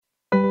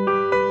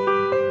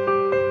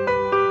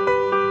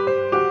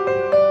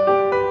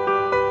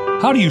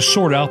How do you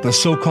sort out the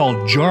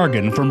so-called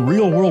jargon from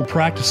real-world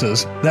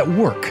practices that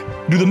work?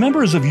 Do the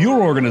members of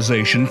your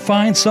organization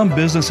find some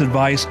business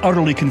advice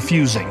utterly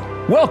confusing?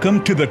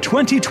 Welcome to the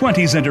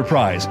 2020s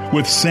Enterprise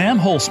with Sam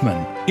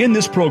Holzman. In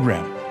this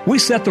program, we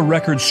set the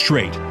record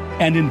straight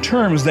and in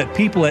terms that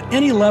people at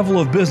any level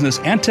of business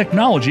and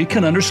technology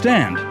can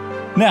understand.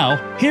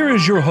 Now, here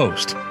is your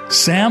host,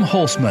 Sam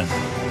Holzman.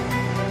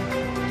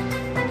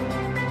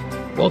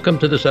 Welcome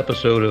to this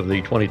episode of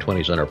the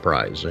 2020s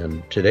Enterprise,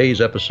 and today's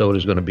episode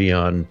is going to be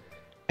on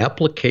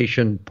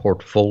application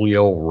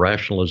portfolio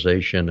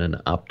rationalization and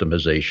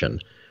optimization.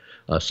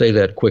 Say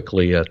that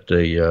quickly at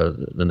the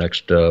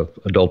next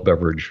adult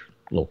beverage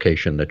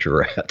location that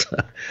you're at.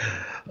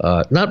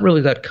 Not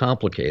really that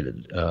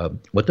complicated.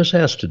 What this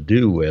has to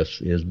do with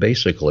is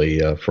basically,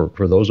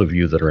 for those of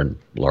you that are in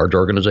large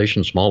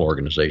organizations, small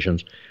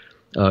organizations,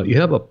 you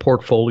have a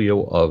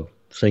portfolio of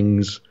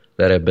things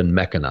that have been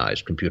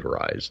mechanized,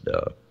 computerized,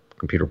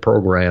 computer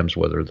programs,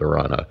 whether they're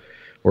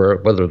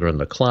whether they're in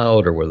the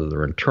cloud or whether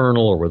they're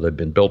internal or whether they've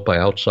been built by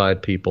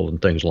outside people and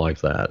things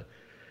like that.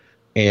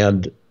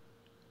 And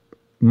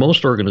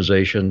most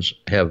organizations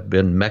have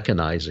been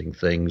mechanizing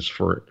things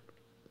for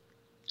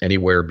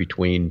anywhere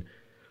between,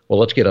 well,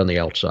 let's get on the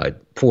outside,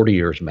 40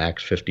 years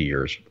max, 50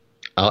 years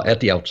at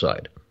the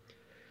outside.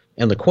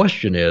 And the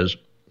question is,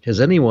 has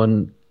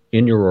anyone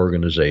in your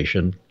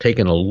organization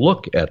taken a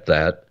look at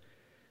that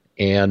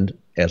and,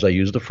 as I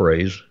use the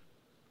phrase,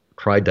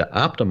 tried to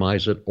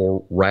optimize it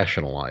or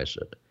rationalize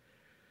it?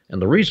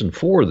 And the reason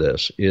for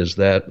this is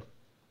that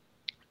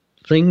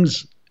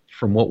things,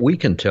 from what we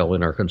can tell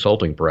in our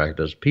consulting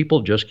practice,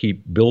 people just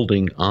keep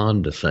building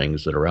on to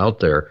things that are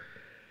out there.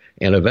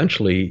 And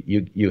eventually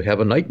you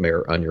have a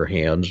nightmare on your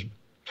hands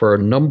for a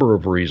number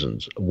of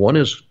reasons. One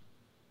is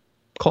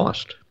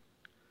cost.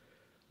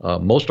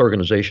 Most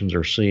organizations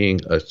are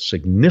seeing a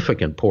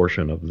significant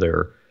portion of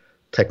their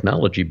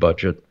technology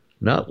budget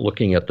not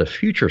looking at the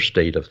future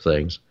state of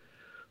things,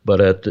 but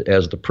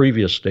as the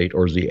previous state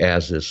or the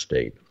as-is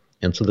state.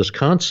 And so this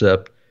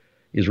concept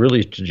is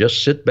really to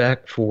just sit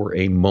back for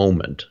a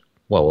moment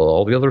while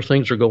all the other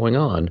things are going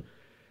on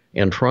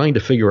and trying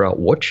to figure out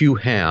what you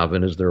have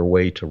and is there a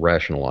way to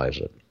rationalize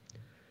it.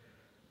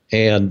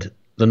 And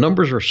the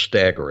numbers are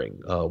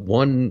staggering.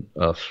 One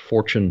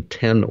Fortune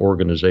 10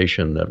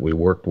 organization that we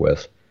worked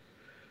with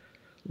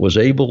was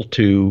able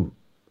to,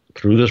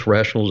 through this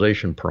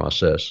rationalization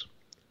process,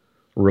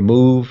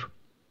 remove,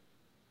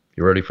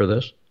 you ready for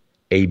this?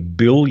 $1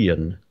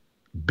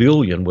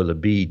 billion with a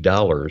B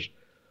dollars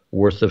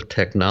worth of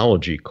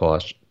technology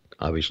costs.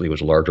 Obviously, it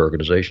was a large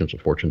organization, it's a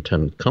Fortune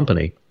 10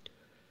 company,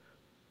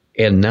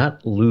 and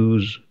not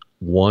lose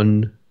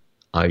one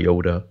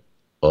iota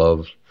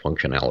of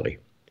functionality.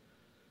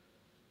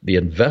 The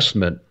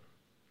investment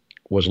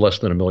was less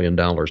than $1 million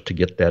to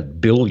get that $1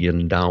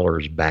 billion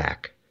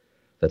back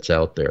that's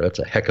out there. That's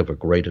a heck of a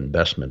great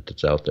investment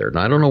that's out there.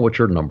 Now, I don't know what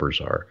your numbers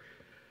are,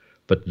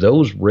 but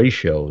those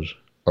ratios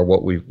are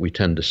what we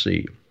tend to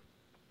see.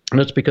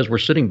 And it's because we're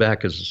sitting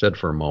back, as I said,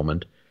 for a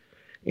moment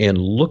and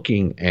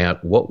looking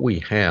at what we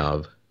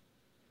have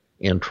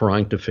and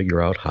trying to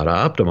figure out how to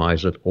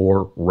optimize it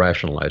or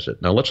rationalize it.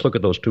 Now, let's look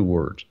at those two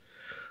words.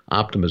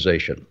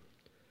 Optimization.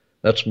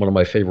 That's one of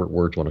my favorite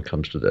words when it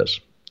comes to this.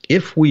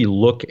 If we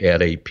look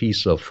at a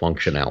piece of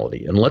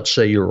functionality, and let's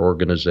say your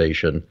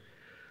organization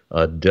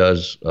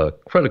does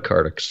credit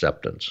card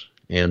acceptance,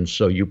 and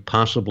so you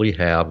possibly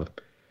have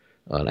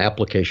an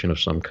application of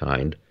some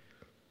kind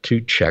to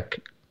check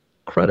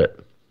credit.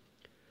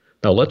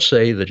 Now, let's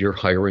say that you're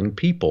hiring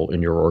people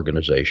in your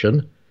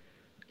organization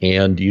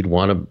and you'd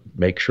want to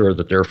make sure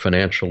that they're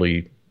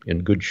financially in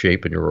good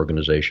shape in your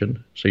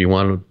organization. So you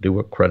want to do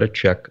a credit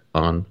check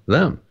on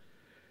them.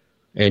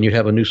 And you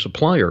have a new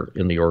supplier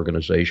in the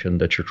organization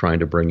that you're trying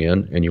to bring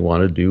in and you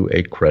want to do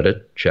a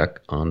credit check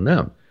on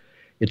them.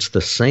 It's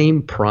the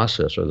same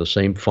process or the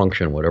same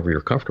function, whatever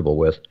you're comfortable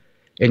with.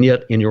 And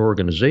yet in your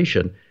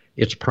organization,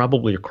 it's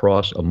probably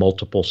across a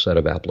multiple set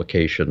of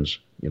applications,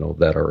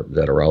 that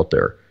are out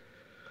there.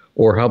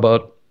 Or how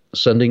about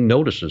sending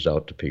notices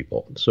out to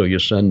people? So you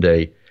send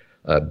a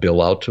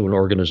bill out to an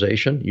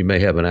organization. You may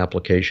have an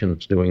application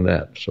that's doing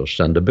that. So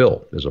send a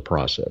bill is a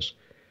process,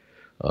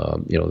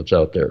 that's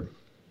out there.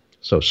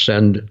 So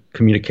send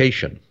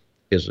communication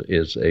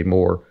is a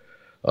more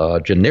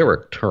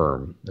generic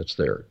term that's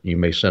there. You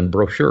may send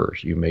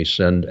brochures. You may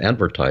send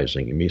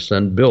advertising. You may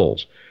send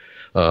bills.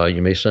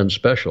 You may send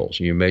specials.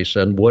 You may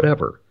send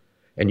whatever.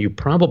 And you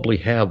probably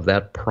have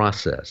that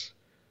process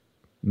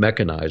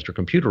mechanized or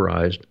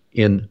computerized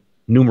in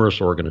numerous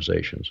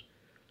organizations.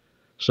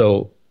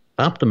 So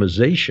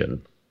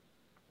optimization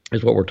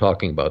is what we're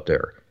talking about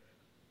there.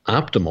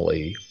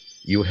 Optimally,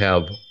 you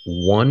have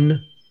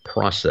one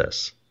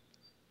process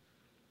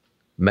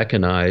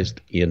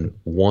mechanized in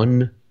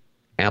one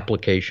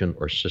application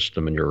or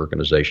system in your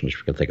organization, if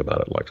you can think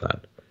about it like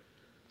that.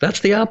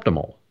 That's the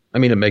optimal. I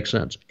mean, it makes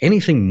sense.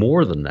 Anything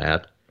more than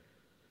that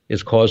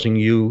is causing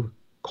you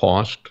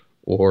cost,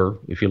 or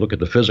if you look at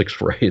the physics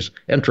phrase,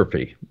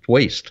 entropy,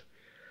 waste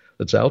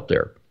that's out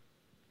there.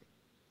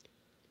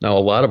 Now, a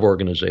lot of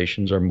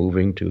organizations are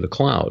moving to the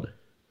cloud.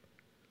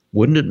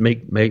 Wouldn't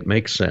it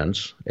make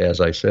sense, as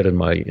I said in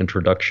my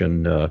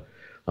introduction on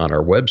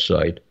our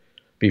website,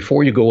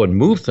 before you go and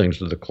move things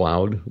to the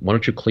cloud, why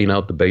don't you clean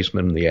out the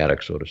basement and the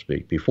attic, so to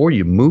speak? Before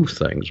you move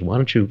things, why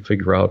don't you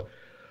figure out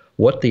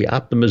what the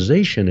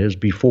optimization is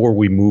before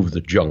we move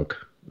the junk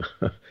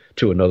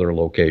to another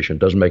location?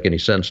 Doesn't make any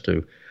sense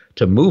to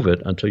move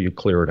it until you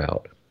clear it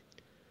out.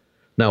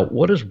 Now,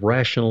 what is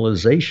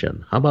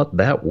rationalization? How about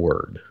that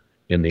word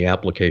in the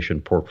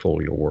application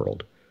portfolio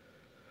world?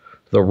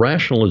 The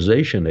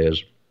rationalization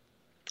is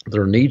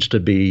there needs to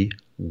be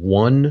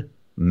one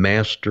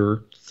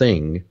master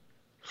thing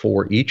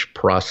for each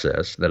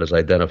process that is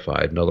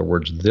identified. In other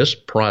words, this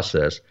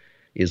process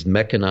is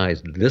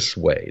mechanized this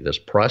way. This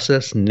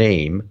process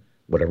name,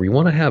 whatever you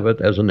want to have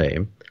it as a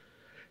name,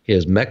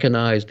 is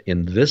mechanized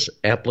in this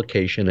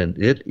application, and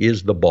it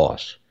is the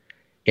boss.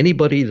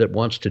 Anybody that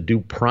wants to do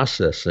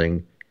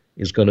processing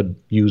is going to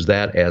use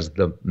that as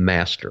the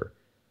master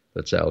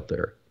that's out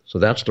there. So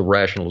that's the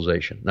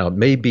rationalization. Now, it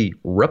may be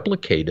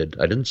replicated.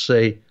 I didn't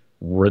say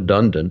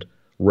redundant,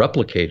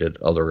 replicated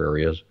other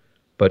areas,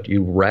 but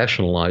you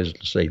rationalize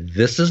to say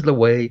this is the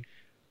way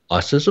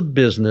us as a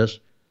business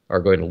are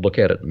going to look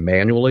at it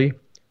manually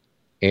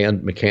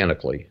and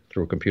mechanically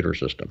through a computer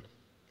system.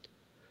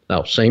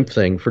 Now, same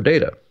thing for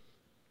data.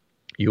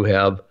 You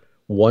have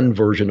one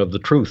version of the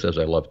truth, as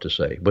I love to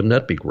say. Wouldn't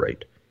that be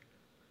great?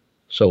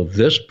 So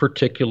this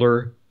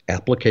particular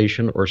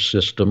application or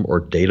system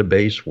or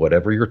database,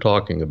 whatever you're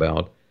talking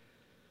about,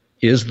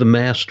 is the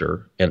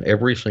master, and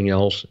everything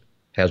else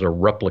has a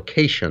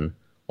replication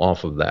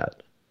off of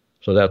that.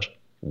 So that's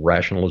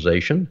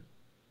rationalization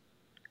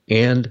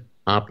and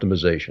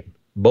optimization.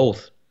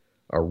 Both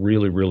are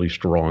really, really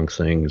strong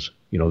things,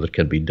 that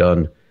can be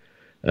done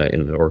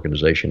in an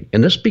organization.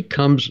 And this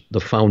becomes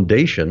the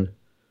foundation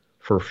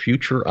for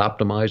future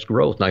optimized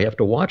growth. Now, you have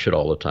to watch it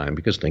all the time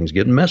because things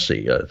get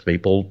messy.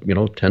 People,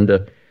 tend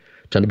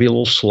to be a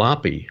little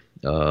sloppy.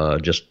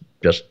 Just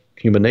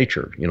human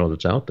nature,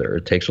 that's out there.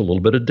 It takes a little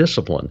bit of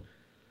discipline.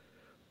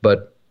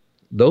 But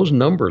those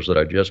numbers that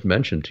I just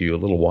mentioned to you a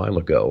little while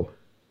ago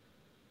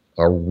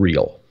are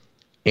real.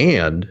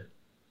 And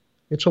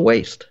it's a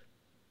waste.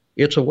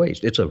 It's a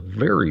waste. It's a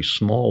very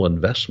small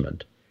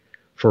investment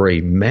for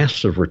a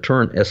massive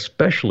return,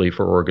 especially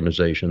for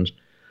organizations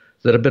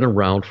that have been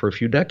around for a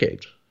few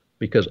decades.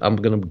 Because I'm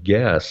going to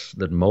guess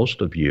that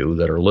most of you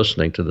that are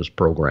listening to this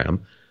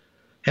program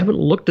haven't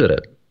looked at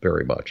it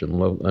very much.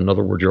 In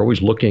other words, you're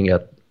always looking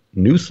at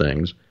new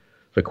things.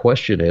 The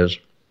question is,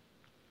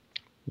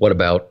 what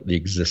about the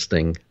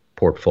existing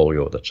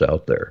portfolio that's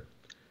out there?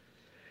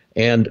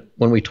 And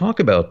when we talk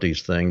about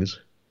these things,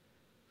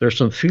 there's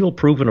some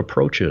field-proven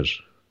approaches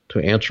to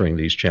answering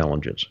these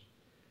challenges.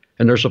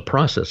 And there's a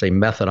process, a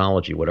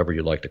methodology, whatever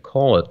you like to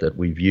call it, that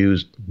we've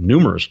used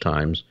numerous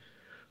times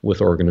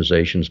with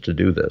organizations to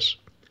do this.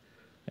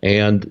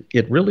 And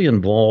it really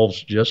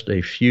involves just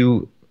a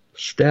few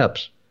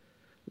steps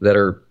that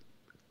are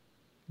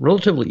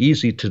relatively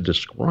easy to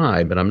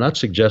describe. And I'm not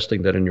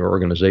suggesting that in your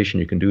organization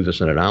you can do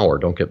this in an hour,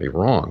 don't get me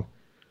wrong.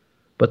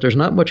 But there's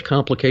not much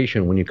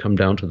complication when you come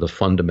down to the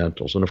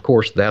fundamentals. And of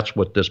course, that's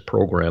what this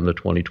program, the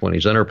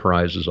 2020s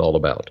Enterprise, is all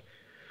about.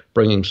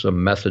 Bringing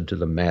some method to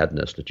the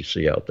madness that you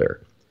see out there.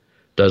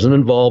 Doesn't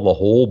involve a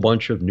whole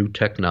bunch of new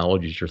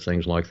technologies or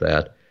things like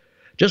that.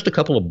 Just a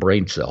couple of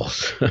brain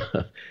cells,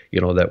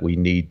 that we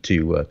need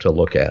to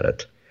look at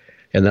it.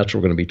 And that's what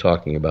we're going to be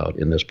talking about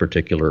in this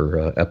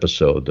particular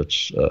episode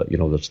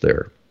that's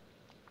there.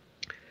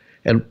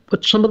 And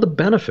what's some of the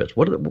benefits?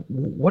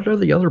 What are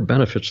the other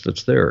benefits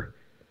that's there?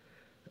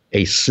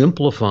 A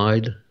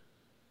simplified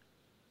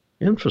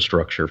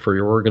infrastructure for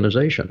your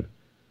organization.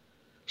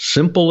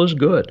 Simple is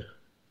good.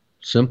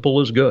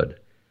 Simple is good.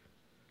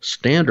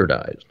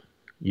 Standardized.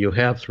 You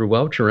have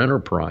throughout your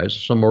enterprise,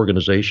 some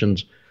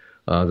organizations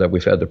that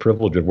we've had the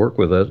privilege of work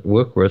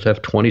with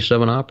have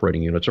 27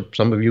 operating units, or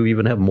some of you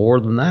even have more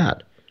than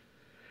that.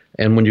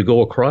 And when you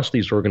go across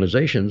these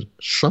organizations,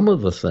 some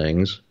of the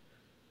things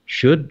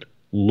should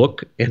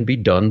look and be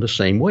done the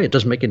same way. It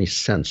doesn't make any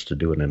sense to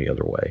do it any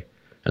other way.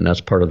 And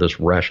that's part of this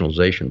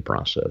rationalization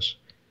process.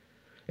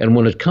 And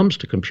when it comes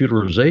to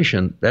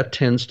computerization, that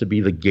tends to be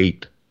the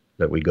gate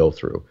that we go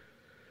through.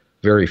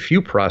 Very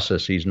few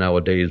processes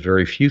nowadays,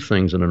 very few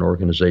things in an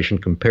organization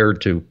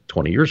compared to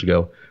 20 years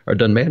ago are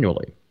done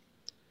manually.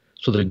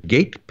 So the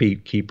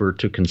gatekeeper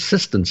to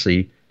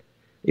consistency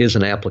is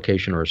an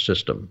application or a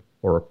system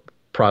or a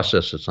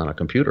process that's on a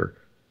computer.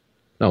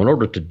 Now, in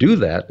order to do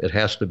that, it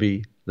has to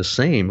be the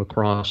same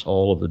across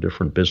all of the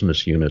different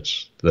business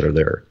units that are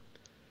there.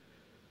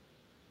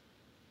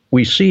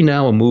 We see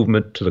now a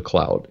movement to the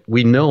cloud.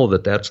 We know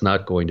that that's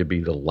not going to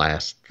be the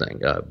last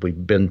thing.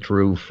 We've been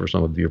through, for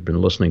some of you who've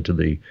been listening to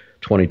the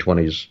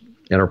 2020s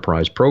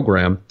Enterprise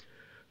program,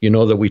 you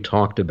know that we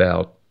talked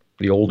about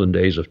the olden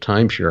days of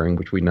time sharing,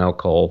 which we now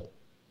call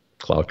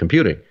cloud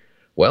computing.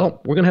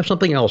 Well, we're going to have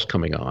something else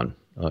coming on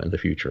in the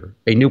future,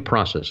 a new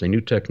process, a new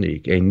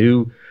technique, a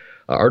new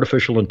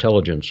artificial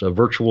intelligence,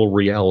 virtual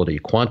reality,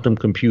 quantum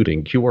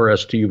computing,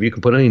 QRST. You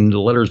can put any of the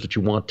letters that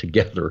you want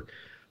together,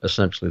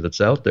 essentially,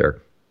 that's out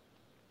there.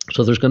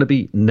 So there's going to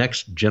be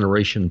next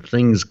generation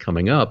things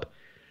coming up.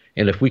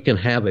 And if we can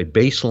have a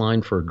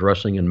baseline for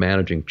addressing and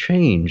managing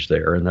change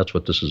there, and that's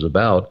what this is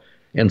about,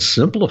 and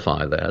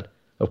simplify that,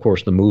 of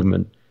course, the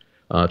movement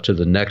to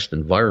the next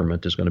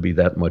environment is going to be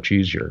that much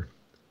easier.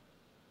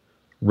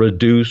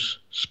 Reduce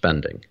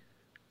spending.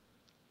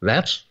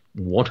 That's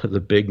one of the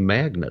big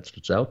magnets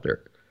that's out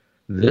there.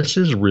 This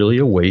is really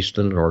a waste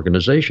in an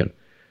organization.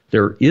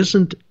 There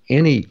isn't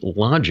any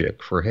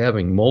logic for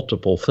having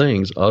multiple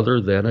things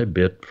other than a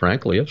bit,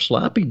 frankly, of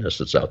sloppiness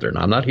that's out there.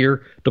 Now, I'm not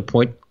here to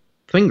point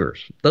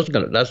fingers. That's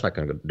not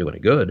going to do any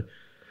good.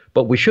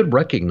 But we should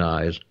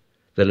recognize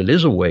that it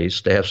is a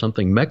waste to have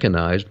something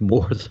mechanized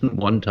more than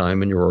one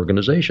time in your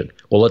organization.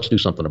 Well, let's do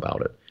something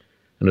about it.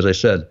 And as I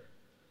said,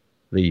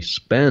 the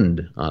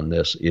spend on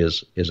this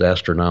is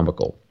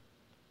astronomical.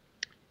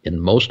 In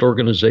most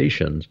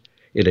organizations,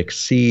 it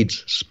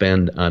exceeds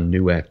spend on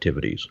new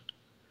activities.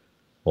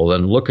 Well,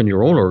 then look in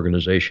your own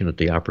organization at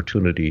the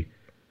opportunity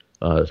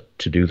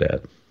to do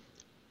that.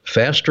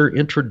 Faster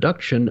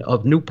introduction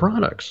of new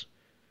products.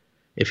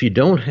 If you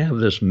don't have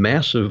this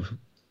massive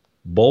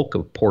bulk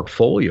of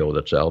portfolio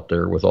that's out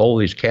there with all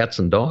these cats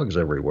and dogs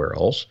everywhere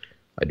else,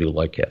 I do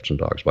like cats and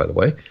dogs, by the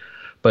way,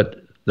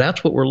 but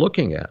that's what we're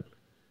looking at,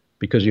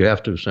 because you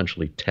have to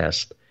essentially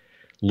test,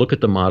 look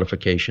at the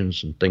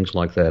modifications and things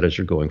like that as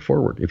you're going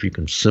forward. If you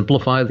can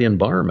simplify the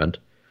environment,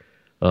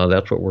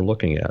 that's what we're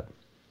looking at.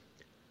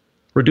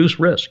 Reduce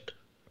risk.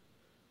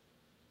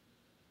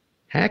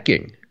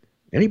 Hacking.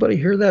 Anybody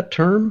hear that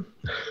term?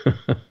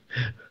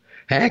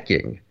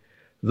 Hacking.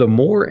 The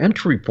more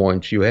entry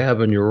points you have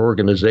in your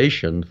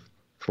organization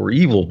for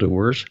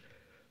evildoers,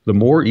 the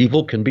more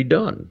evil can be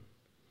done.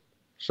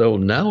 So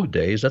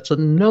nowadays, that's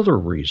another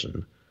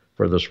reason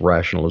for this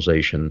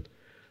rationalization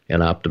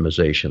and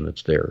optimization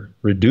that's there.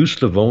 Reduce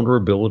the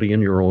vulnerability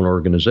in your own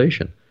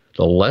organization.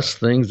 The less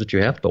things that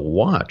you have to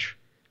watch,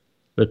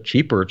 the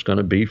cheaper it's going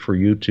to be for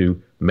you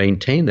to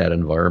maintain that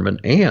environment,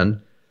 and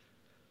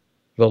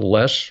the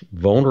less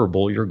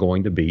vulnerable you're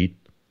going to be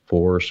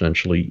for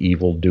essentially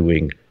evil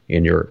doing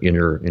in your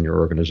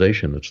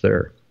organization that's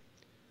there.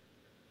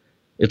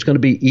 It's going to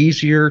be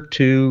easier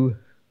to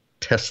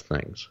test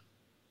things.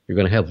 You're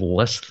going to have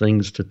less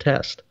things to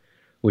test,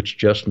 which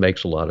just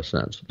makes a lot of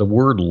sense. The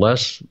word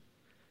less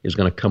is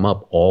going to come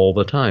up all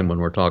the time when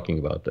we're talking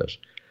about this.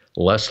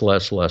 Less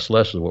is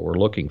what we're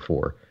looking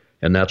for.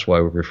 And that's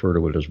why we refer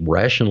to it as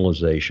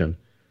rationalization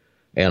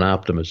and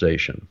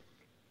optimization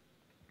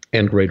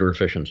and greater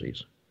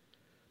efficiencies.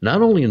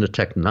 Not only in the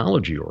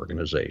technology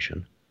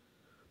organization,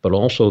 but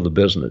also the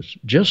business.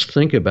 Just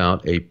think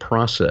about a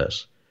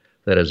process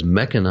that is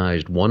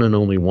mechanized one and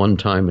only one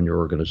time in your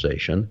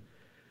organization,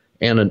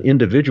 and an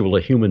individual,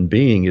 a human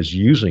being, is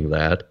using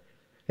that.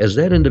 As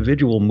that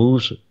individual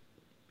moves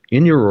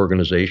in your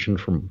organization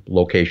from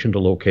location to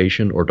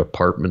location or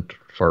department to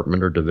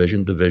department or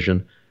division to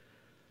division,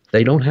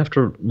 they don't have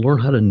to learn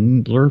how to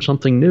learn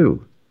something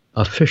new.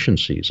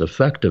 Efficiencies,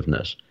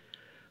 effectiveness,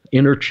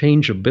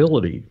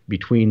 interchangeability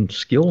between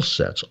skill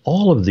sets,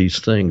 all of these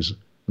things,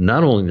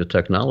 not only in the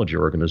technology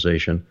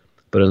organization,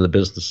 but in the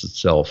business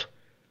itself,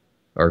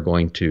 are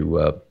going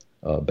to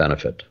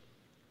benefit.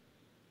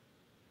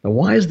 Now,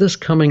 why is this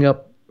coming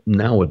up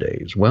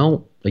nowadays?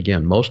 Well,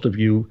 again, most of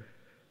you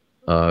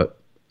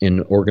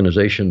in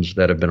organizations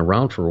that have been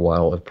around for a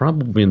while have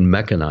probably been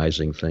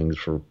mechanizing things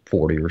for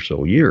 40 or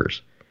so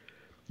years.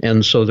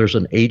 And so there's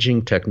an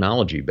aging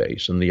technology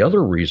base. And the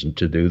other reason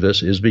to do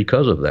this is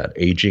because of that,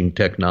 aging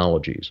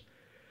technologies.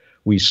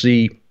 We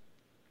see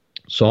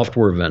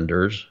software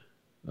vendors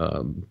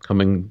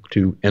coming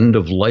to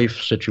end-of-life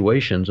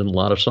situations in a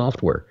lot of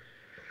software.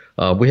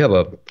 We have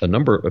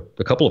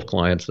a couple of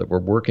clients that we're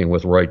working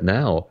with right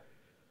now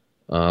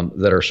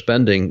that are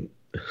spending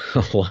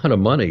a lot of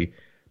money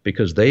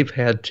because they've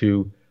had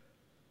to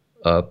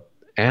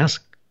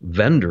ask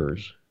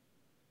vendors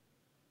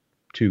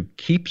to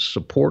keep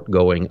support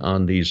going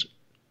on these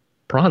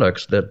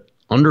products that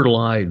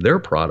underlie their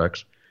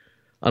products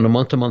on a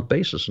month-to-month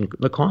basis, and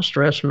the costs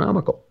are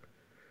astronomical.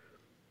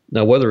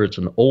 Now, whether it's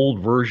an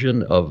old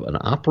version of an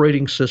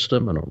operating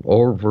system, an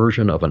old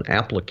version of an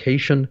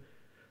application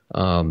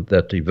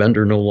that the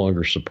vendor no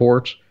longer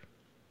supports,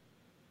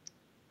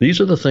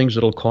 these are the things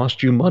that'll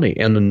cost you money,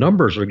 and the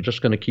numbers are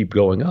just going to keep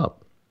going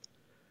up.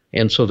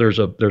 And so there's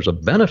a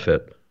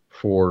benefit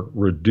for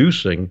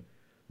reducing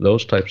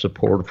those types of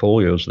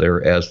portfolios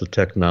there as the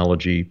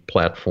technology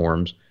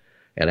platforms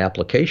and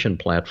application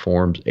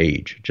platforms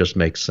age. It just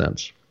makes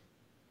sense.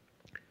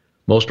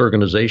 Most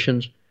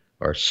organizations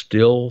are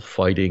still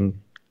fighting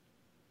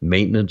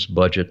maintenance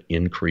budget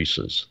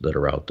increases that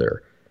are out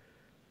there.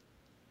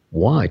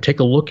 Why? Take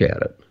a look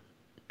at it.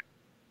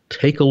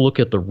 Take a look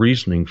at the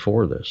reasoning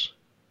for this.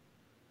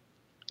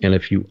 And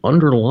if you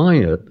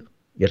underline it,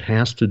 it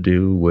has to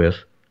do with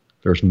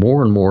there's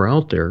more and more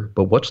out there,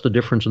 but what's the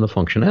difference in the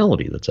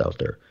functionality that's out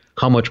there?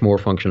 How much more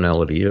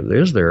functionality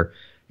is there,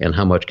 and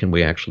how much can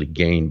we actually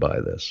gain by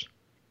this?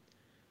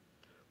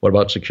 What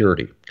about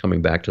security?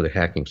 Coming back to the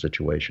hacking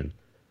situation.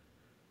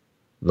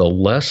 The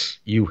less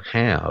you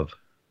have,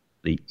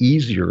 the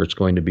easier it's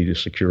going to be to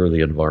secure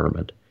the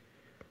environment.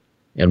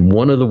 And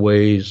one of the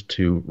ways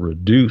to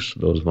reduce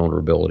those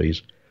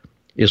vulnerabilities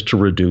is to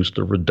reduce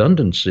the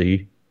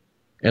redundancy,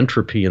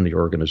 entropy in the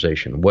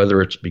organization,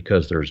 whether it's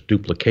because there's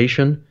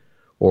duplication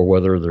or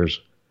whether there's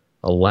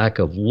a lack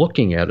of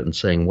looking at it and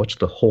saying, what's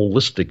the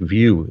holistic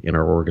view in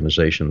our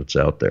organization that's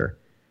out there?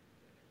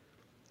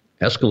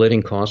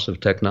 Escalating costs of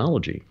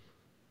technology.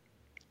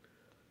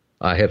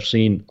 I have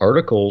seen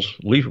articles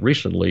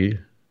recently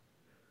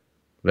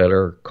that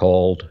are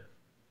called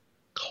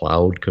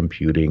cloud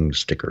computing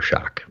sticker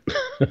shock.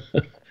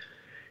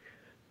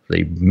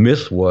 The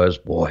myth was,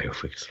 boy,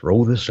 if we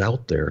throw this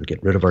out there and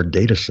get rid of our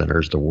data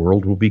centers, the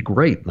world will be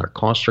great and our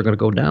costs are going to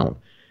go down.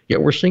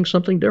 Yet we're seeing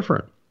something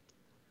different.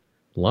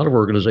 A lot of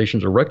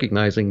organizations are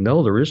recognizing,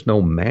 no, there is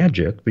no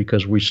magic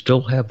because we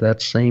still have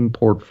that same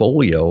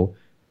portfolio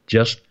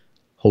just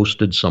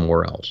hosted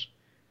somewhere else.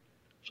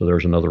 So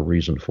there's another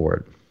reason for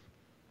it.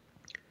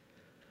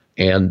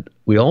 And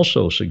we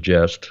also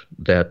suggest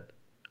that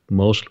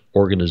most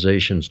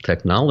organizations'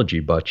 technology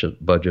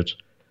budgets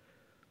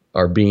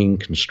are being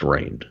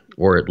constrained,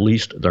 or at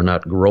least they're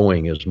not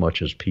growing as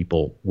much as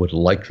people would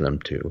like them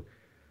to.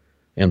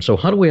 And so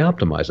how do we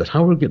optimize it? How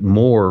do we get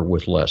more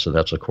with less? And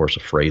that's, of course, a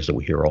phrase that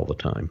we hear all the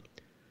time.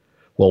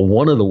 Well,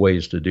 one of the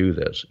ways to do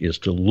this is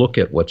to look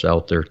at what's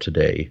out there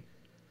today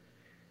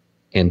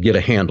and get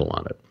a handle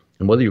on it.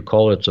 And whether you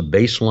call it a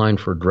baseline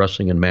for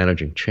addressing and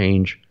managing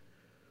change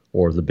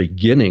or the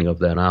beginning of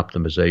that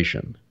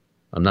optimization,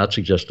 I'm not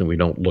suggesting we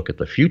don't look at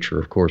the future,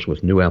 of course,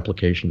 with new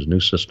applications, new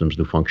systems,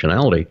 new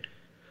functionality.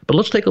 But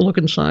let's take a look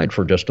inside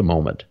for just a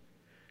moment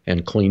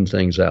and clean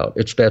things out.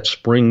 It's that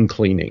spring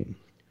cleaning.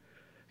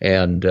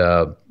 And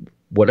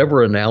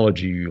whatever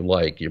analogy you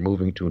like, you're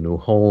moving to a new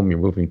home, you're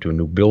moving to a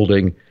new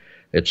building,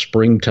 it's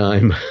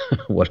springtime,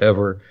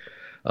 whatever,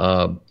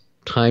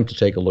 time to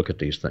take a look at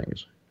these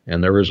things.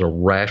 And there is a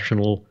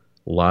rational,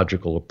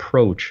 logical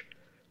approach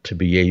to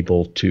be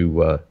able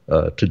to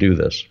do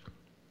this.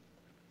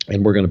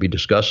 And we're going to be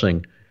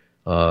discussing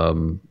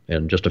in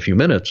just a few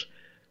minutes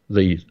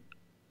the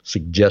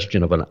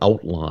suggestion of an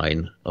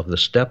outline of the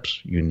steps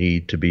you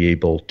need to be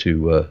able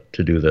to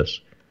do this.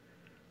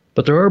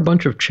 But there are a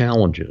bunch of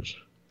challenges.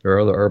 There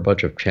are a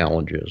bunch of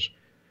challenges.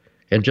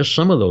 And just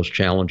some of those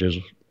challenges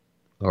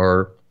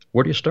are,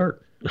 where do you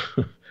start?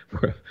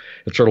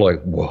 It's sort of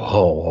like,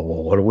 whoa,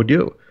 what do we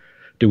do?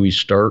 Do we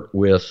start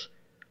with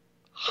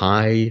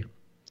high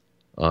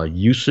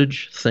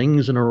usage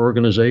things in our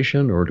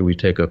organization, or do we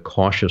take a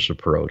cautious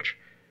approach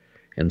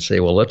and say,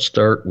 well, let's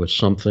start with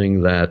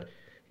something that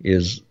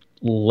is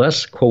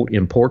less, quote,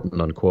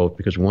 important, unquote,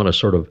 because we want to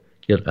sort of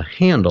get a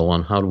handle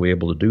on how do we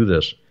able to do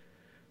this,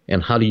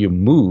 and how do you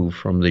move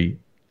from the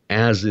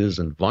as-is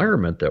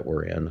environment that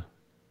we're in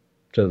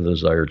to the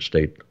desired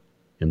state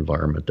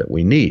environment that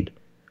we need.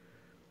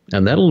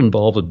 And that'll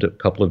involve a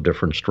couple of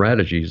different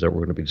strategies that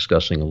we're going to be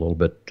discussing a little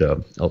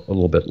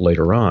bit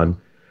later on,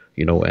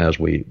 as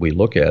we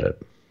look at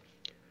it.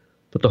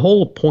 But the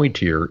whole point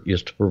here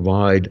is to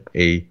provide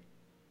a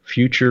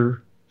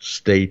future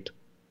state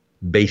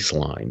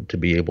baseline to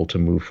be able to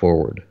move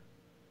forward.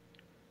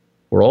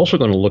 We're also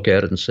going to look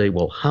at it and say,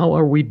 well, how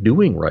are we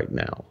doing right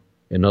now?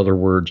 In other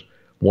words,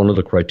 one of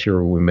the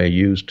criteria we may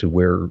use to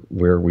where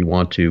we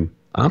want to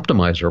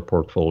optimize our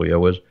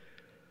portfolio is,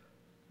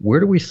 where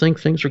do we think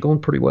things are going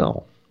pretty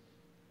well?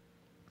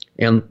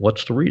 And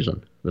what's the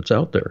reason that's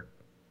out there?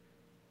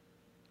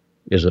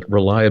 Is it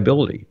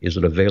reliability? Is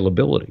it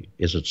availability?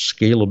 Is it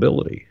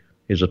scalability?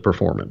 Is it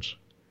performance?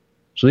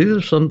 So these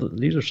are some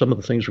of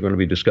the things we're going to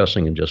be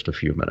discussing in just a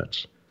few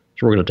minutes.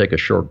 So we're going to take a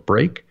short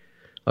break.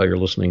 You're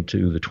listening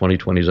to the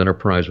 2020s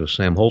Enterprise with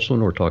Sam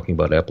Holtzman. We're talking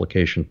about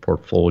application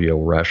portfolio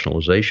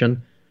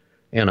rationalization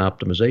and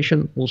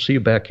optimization. We'll see you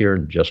back here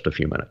in just a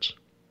few minutes.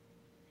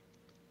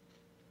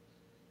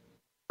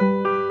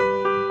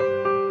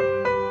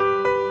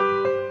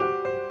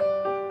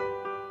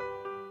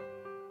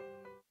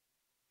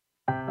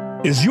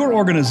 Is your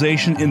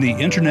organization in the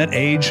internet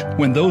age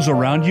when those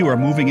around you are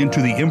moving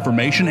into the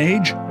information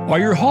age? Are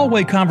your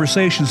hallway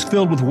conversations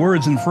filled with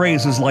words and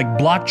phrases like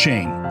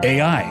blockchain,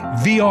 AI,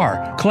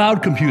 VR,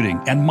 cloud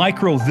computing, and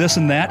micro this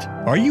and that?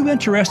 Are you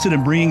interested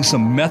in bringing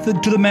some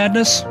method to the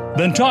madness?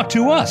 Then talk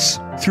to us.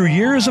 Through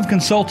years of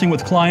consulting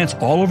with clients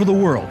all over the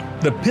world,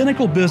 the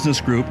Pinnacle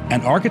Business Group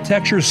and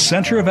Architecture's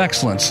Center of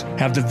Excellence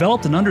have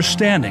developed an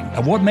understanding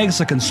of what makes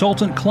a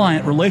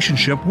consultant-client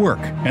relationship work.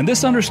 And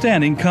this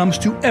understanding comes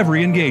to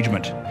every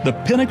engagement. The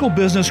Pinnacle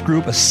Business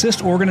Group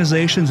assists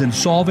organizations in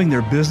solving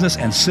their business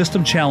and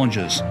system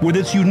challenges with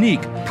its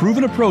unique,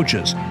 proven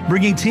approaches,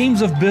 bringing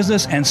teams of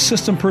business and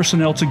system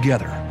personnel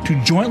together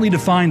to jointly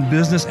define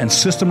business and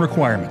system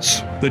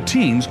requirements. The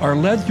teams are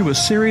led through a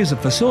series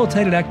of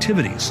facilitated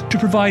activities to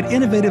provide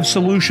innovative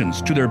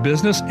solutions to their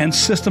business and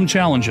system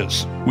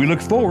challenges. We look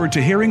forward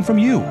to hearing from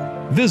you.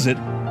 Visit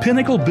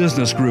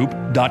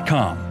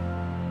pinnaclebusinessgroup.com.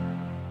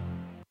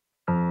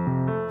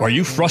 Are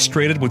you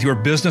frustrated with your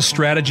business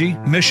strategy,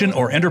 mission,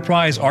 or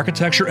enterprise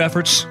architecture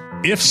efforts?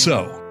 If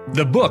so,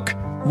 the book,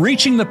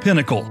 Reaching the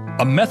Pinnacle,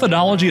 A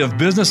Methodology of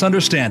Business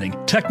Understanding,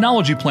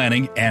 Technology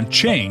Planning, and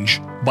Change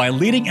by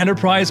leading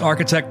enterprise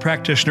architect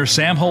practitioner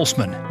Sam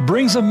Holzman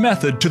brings a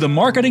method to the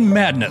marketing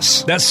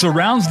madness that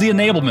surrounds the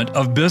enablement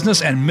of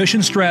business and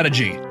mission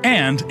strategy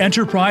and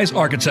enterprise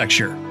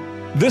architecture.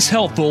 This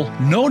helpful,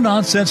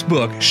 no-nonsense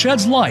book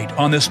sheds light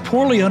on this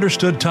poorly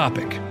understood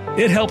topic.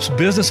 It helps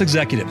business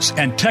executives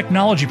and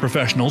technology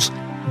professionals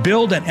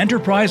build an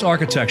enterprise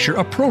architecture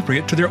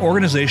appropriate to their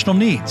organizational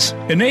needs,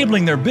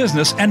 enabling their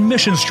business and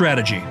mission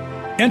strategy.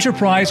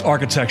 Enterprise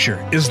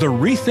architecture is the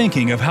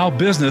rethinking of how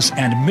business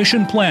and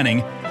mission planning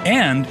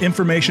and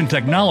information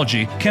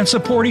technology can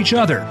support each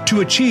other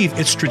to achieve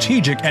its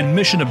strategic and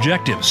mission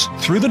objectives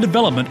through the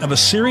development of a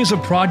series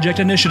of project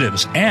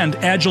initiatives and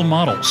agile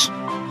models.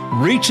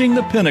 Reaching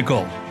the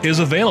Pinnacle is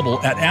available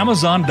at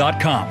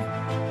Amazon.com.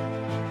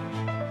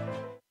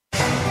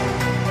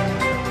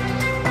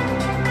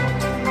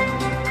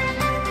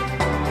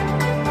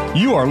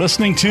 You are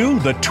listening to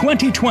The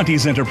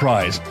 2020s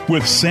Enterprise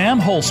with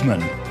Sam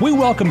Holzman. We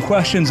welcome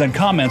questions and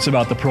comments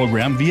about the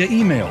program via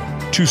email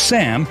to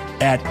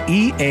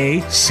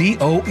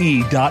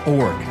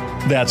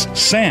sam@eacoe.org. That's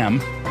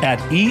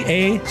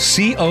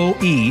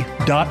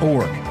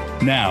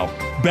sam@eacoe.org.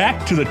 Now,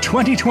 back to The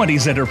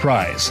 2020s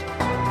Enterprise.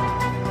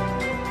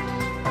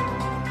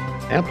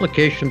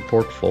 Application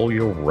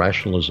portfolio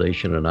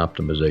rationalization and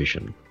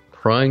optimization.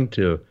 Trying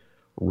to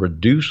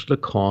reduce the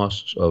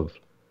costs of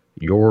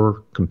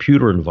your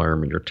computer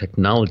environment, your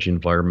technology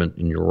environment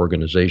in your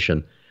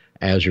organization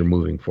as you're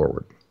moving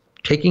forward.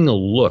 Taking a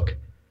look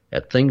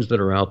at things that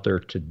are out there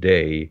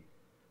today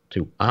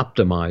to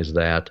optimize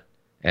that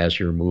as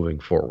you're moving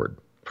forward.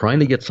 Trying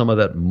to get some of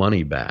that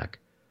money back.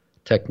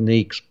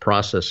 Techniques,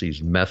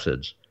 processes,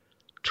 methods,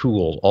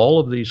 tools, all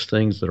of these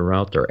things that are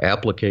out there,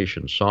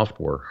 applications,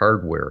 software,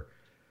 hardware.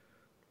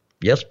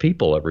 Yes,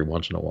 people every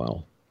once in a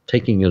while.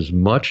 Taking as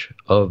much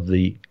of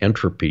the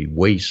entropy,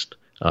 waste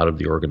out of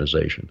the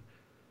organization.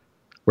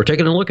 We're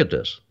taking a look at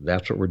this.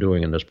 That's what we're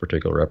doing in this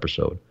particular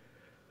episode.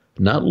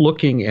 Not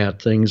looking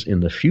at things in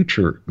the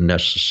future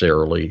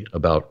necessarily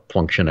about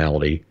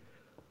functionality,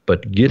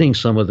 but getting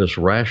some of this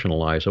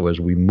rationalized so as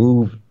we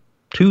move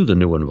to the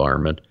new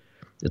environment,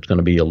 it's going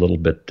to be a little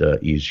bit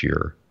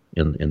easier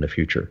in the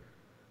future.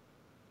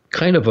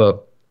 Kind of a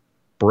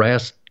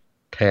brass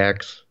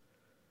tacks,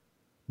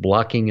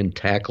 blocking and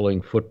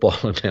tackling football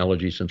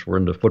analogy, since we're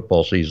in the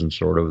football season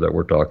sort of that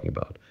we're talking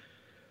about.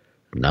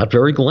 Not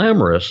very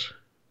glamorous,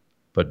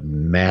 but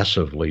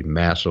massively,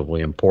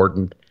 massively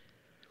important.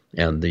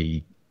 And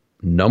the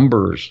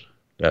numbers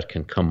that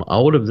can come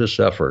out of this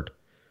effort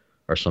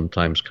are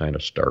sometimes kind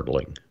of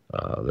startling.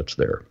 That's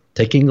there.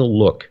 Taking a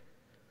look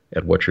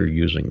at what you're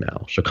using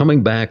now. So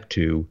coming back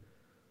to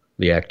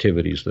the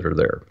activities that are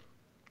there.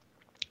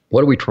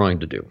 What are we trying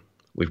to do?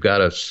 We've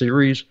got a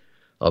series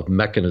of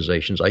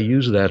mechanizations. I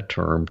use that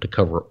term to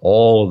cover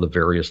all of the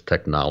various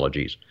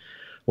technologies,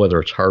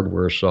 whether it's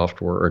hardware,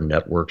 software, or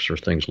networks or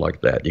things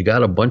like that. You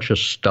got a bunch of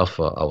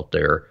stuff out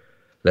there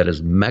that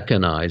is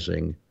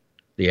mechanizing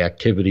the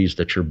activities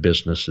that your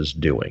business is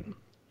doing.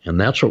 And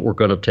that's what we're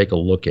going to take a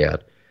look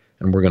at,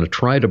 and we're going to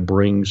try to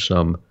bring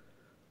some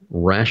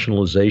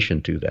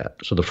rationalization to that.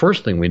 So the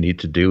first thing we need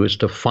to do is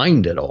to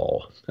find it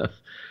all.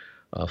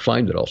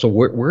 Find it all. So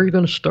where are you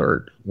going to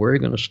start? Where are you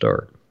going to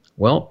start?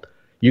 Well,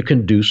 you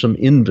can do some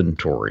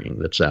inventorying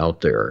that's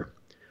out there,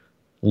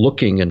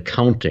 looking and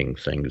counting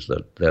things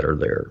that are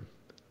there.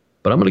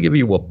 But I'm going to give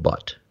you a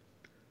but.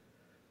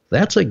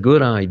 That's a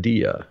good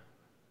idea.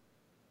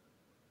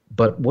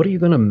 But what are you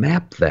going to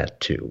map that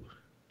to?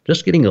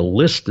 Just getting a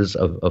list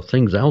of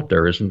things out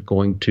there isn't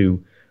going to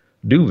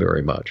do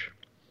very much.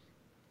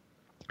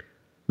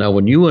 Now,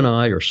 when you and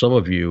I, or some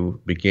of you,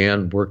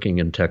 began working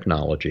in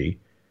technology,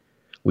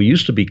 we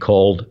used to be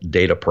called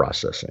data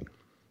processing.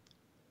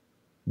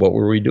 What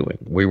were we doing?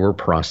 We were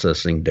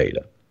processing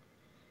data.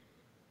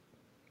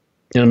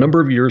 And a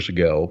number of years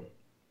ago,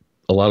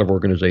 a lot of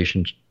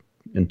organizations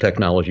in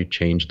technology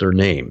changed their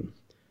name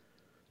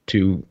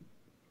to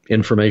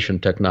information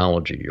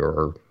technology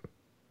or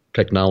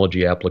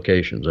technology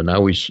applications. And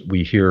now we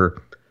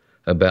hear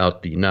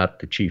about not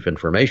the chief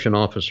information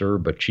officer,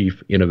 but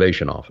chief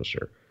innovation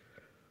officer.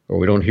 Or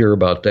we don't hear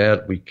about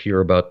that. We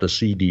hear about the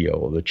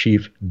CDO, the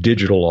chief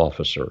digital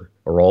officer,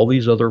 or all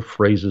these other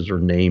phrases or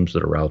names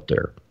that are out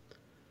there.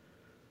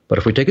 But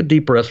if we take a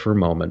deep breath for a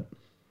moment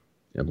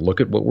and look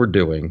at what we're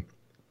doing,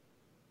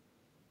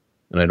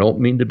 and I don't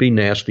mean to be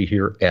nasty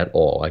here at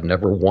all. I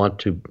never want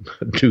to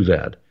do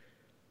that.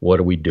 What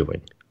are we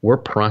doing? We're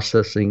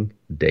processing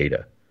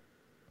data.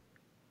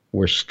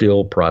 We're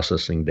still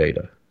processing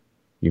data.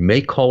 You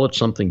may call it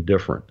something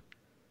different.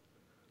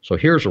 So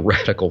here's a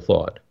radical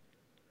thought.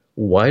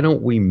 Why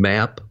don't we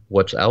map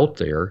what's out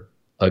there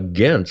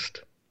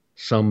against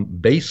some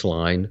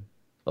baseline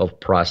of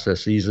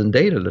processes and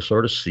data to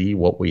sort of see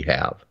what we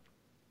have?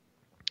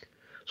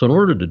 So in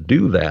order to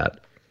do that,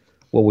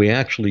 what we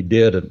actually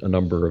did a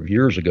number of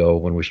years ago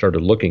when we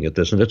started looking at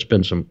this, and it's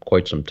been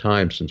quite some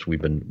time since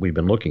we've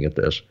been looking at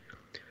this,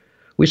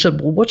 we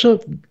said, well, what's a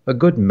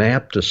good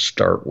map to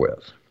start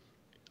with?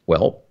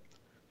 Well,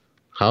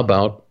 how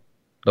about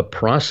the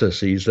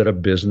processes that a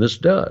business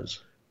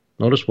does?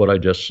 Notice what I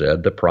just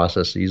said, the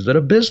processes that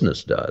a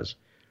business does.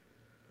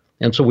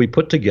 And so we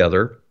put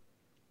together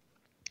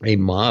a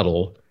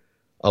model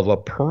of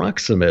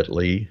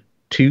approximately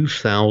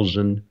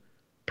 2,000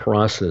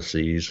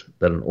 processes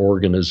that an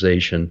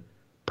organization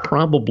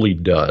probably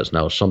does.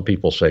 Now, some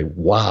people say,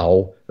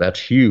 wow, that's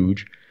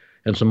huge.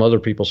 And some other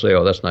people say,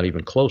 oh, that's not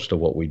even close to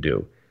what we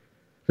do.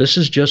 This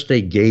is just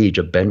a gauge,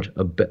 a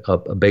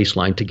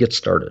baseline to get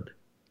started.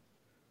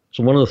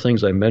 So one of the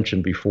things I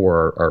mentioned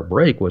before our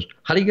break was,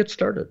 how do you get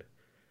started?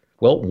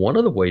 Well, one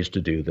of the ways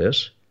to do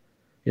this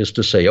is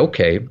to say,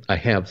 okay, I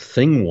have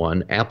thing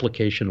one,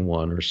 application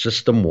one, or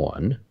system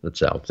one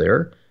that's out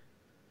there.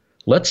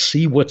 Let's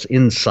see what's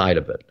inside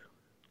of it.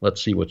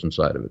 Let's see what's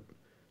inside of it.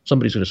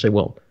 Somebody's going to say,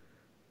 well,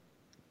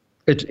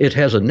 it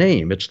has a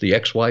name. It's the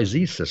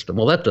XYZ system.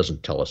 Well, that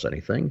doesn't tell us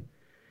anything.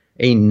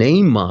 A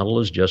name model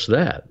is just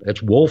that.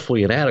 It's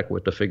woefully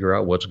inadequate to figure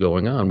out what's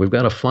going on. We've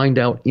got to find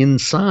out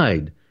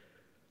inside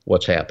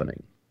what's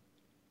happening.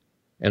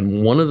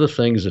 And one of the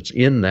things that's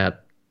in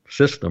that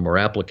system or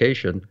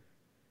application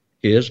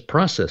is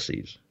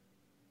processes.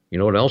 You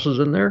know what else is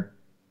in there?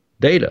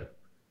 Data.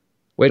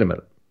 Wait a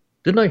minute.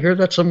 Didn't I hear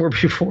that somewhere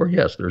before?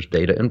 Yes, there's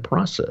data and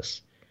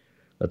process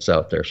that's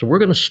out there. So we're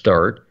going to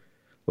start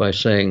by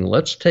saying,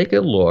 let's take a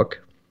look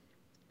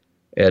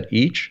at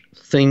each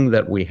thing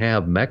that we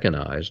have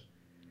mechanized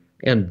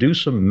and do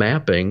some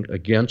mapping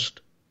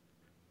against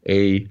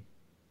a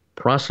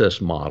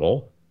process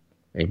model,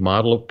 a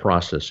model of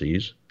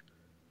processes.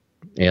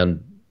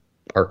 And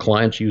our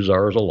clients use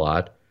ours a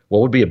lot.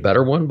 What would be a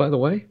better one, by the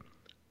way?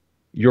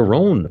 Your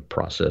own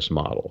process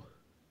model,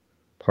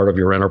 part of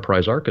your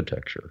enterprise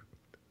architecture.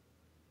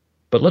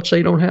 But let's say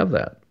you don't have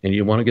that and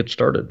you want to get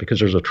started, because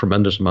there's a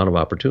tremendous amount of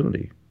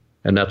opportunity.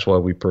 And that's why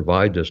we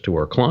provide this to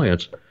our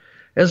clients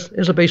as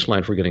a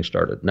baseline for getting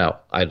started. Now,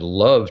 I'd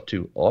love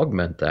to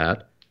augment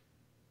that,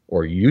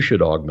 or you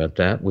should augment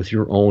that with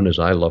your own, as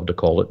I love to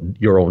call it,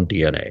 your own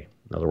DNA.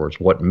 In other words,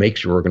 what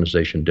makes your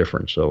organization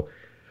different. So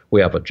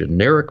we have a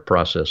generic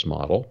process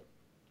model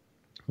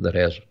that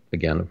has,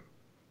 again,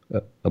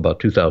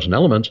 about 2,000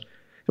 elements,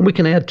 and we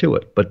can add to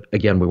it. But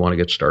again, we want to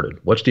get started.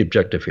 What's the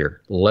objective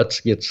here? Let's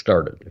get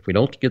started. If we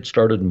don't get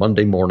started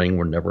Monday morning,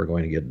 we're never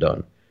going to get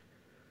done.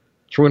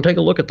 So we're going to take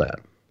a look at that.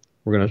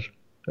 We're going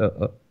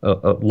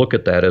to look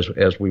at that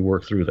as we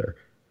work through there.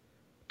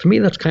 To me,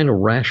 that's kind of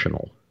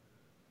rational.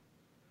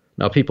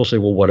 Now, people say,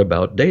 well, what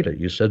about data?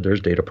 You said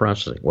there's data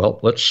processing. Well,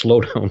 let's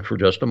slow down for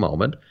just a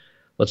moment.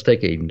 Let's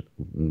take a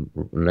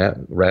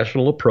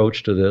rational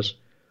approach to this,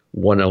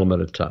 one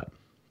element at a time.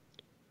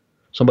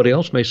 Somebody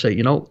else may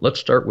say, let's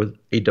start with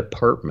a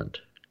department.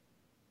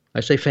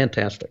 I say,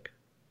 fantastic.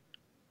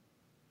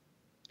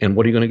 And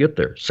what are you going to get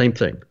there? Same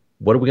thing.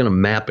 What are we going to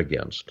map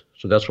against?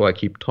 So that's why I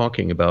keep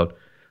talking about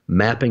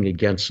mapping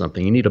against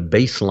something. You need a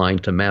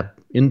baseline to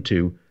map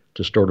into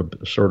to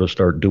sort of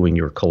start doing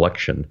your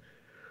collection.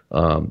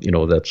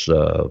 That's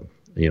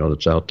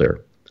out there.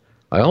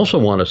 I also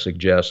want to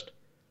suggest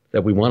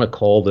that we want to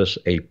call this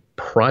a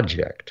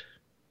project.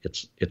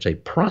 It's a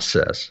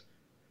process,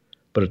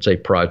 but it's a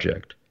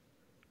project,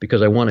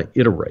 because I want to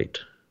iterate.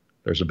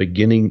 There's a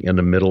beginning and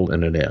a middle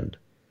and an end.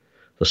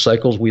 The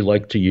cycles we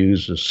like to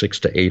use is 6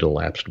 to 8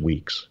 elapsed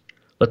weeks.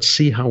 Let's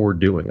see how we're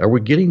doing. Are we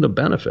getting the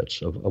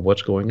benefits of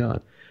what's going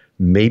on?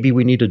 Maybe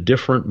we need a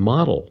different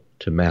model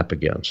to map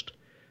against.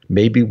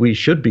 Maybe we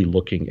should be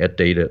looking at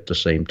data at the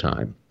same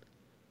time.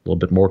 A little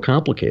bit more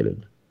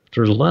complicated.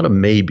 There's a lot of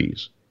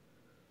maybes.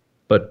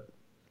 But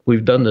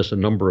we've done this a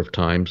number of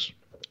times,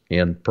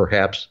 and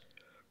perhaps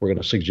we're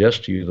going to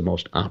suggest to you the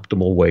most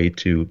optimal way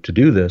to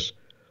do this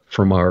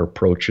from our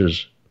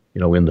approaches,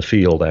 in the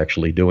field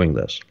actually doing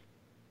this.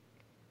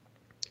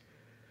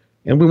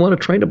 And we want to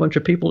train a bunch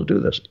of people to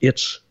do this.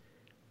 It's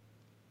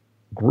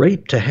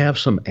great to have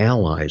some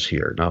allies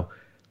here. Now,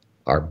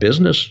 our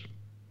business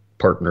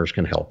partners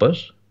can help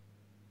us,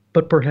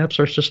 but perhaps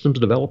our systems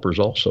developers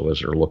also, as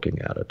they're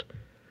looking at it.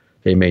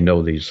 They may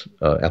know these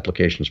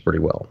applications pretty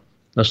well.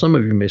 Now, some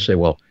of you may say,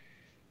 well,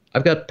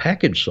 I've got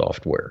package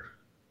software.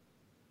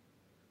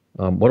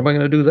 What am I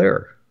going to do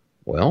there?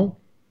 Well,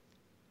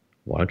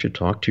 why don't you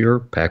talk to your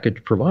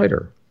package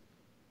provider?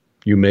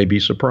 You may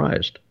be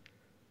surprised.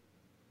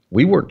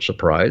 We weren't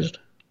surprised.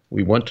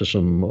 We went to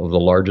some of the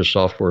largest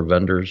software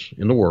vendors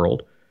in the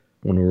world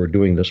when we were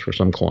doing this for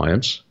some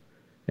clients,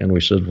 and we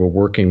said, we're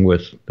working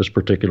with this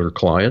particular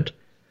client.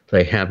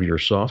 They have your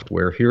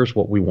software. Here's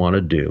what we want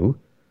to do.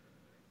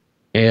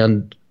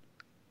 And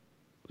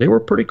they were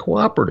pretty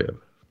cooperative.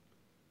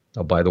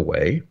 Now, by the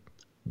way,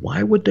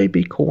 why would they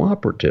be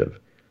cooperative?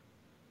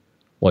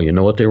 Well, you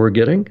know what they were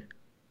getting?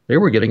 They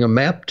were getting a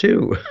map,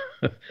 too,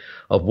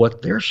 of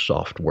what their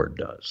software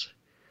does.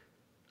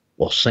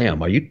 Well,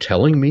 Sam, are you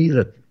telling me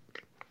that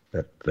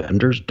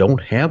vendors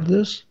don't have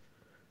this?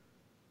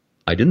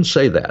 I didn't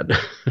say that.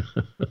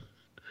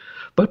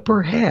 But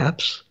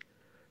perhaps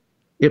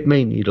it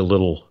may need a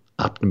little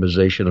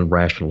optimization and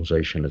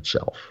rationalization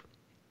itself.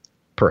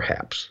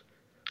 Perhaps.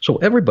 So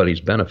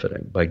everybody's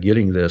benefiting by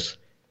getting this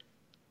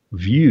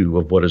view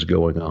of what is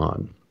going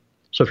on.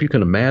 So if you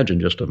can imagine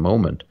just a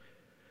moment,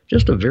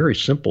 just a very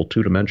simple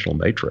two-dimensional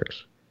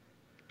matrix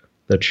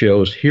that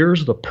shows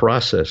here's the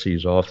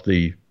processes off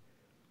the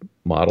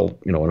model,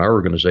 in our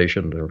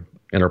organization, the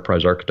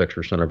Enterprise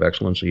Architecture Center of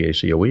Excellence, the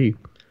ACOE,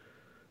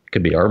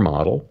 could be our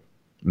model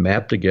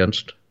mapped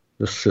against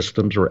the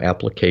systems or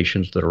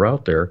applications that are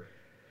out there.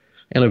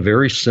 And a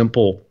very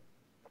simple,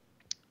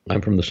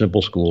 I'm from the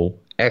simple school,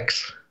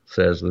 X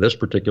says this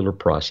particular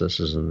process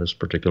is in this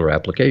particular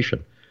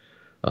application,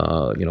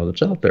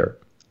 that's out there.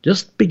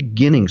 Just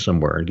beginning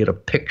somewhere and get a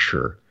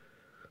picture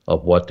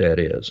of what that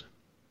is.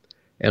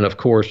 And of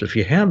course, if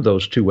you have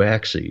those two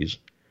axes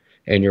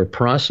and your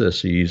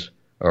processes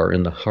are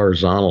in the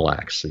horizontal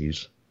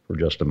axes for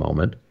just a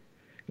moment,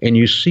 and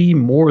you see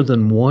more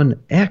than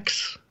one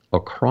X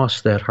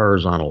across that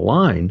horizontal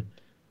line,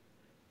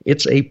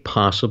 it's a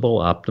possible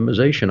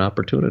optimization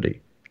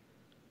opportunity.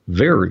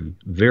 Very,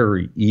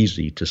 very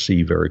easy to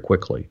see very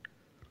quickly.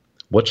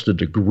 What's the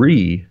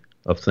degree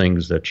of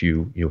things that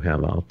you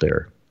have out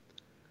there?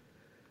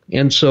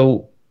 And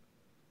so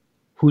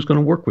who's going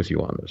to work with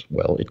you on this?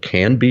 Well, it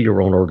can be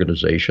your own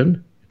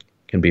organization.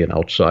 It can be an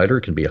outsider.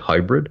 It can be a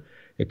hybrid.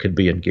 It could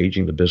be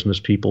engaging the business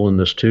people in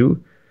this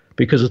too.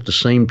 Because at the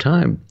same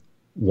time,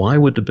 why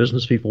would the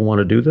business people want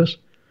to do this?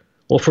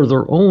 Well, for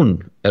their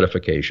own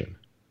edification,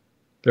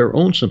 their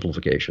own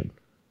simplification.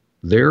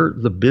 They're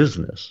the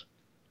business.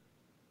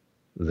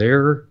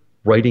 They're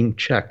writing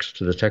checks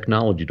to the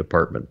technology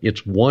department.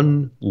 It's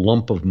one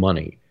lump of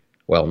money.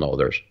 Well, no,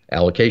 there's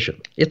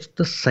allocation. It's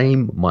the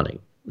same money.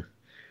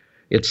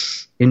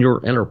 It's in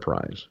your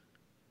enterprise.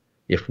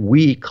 If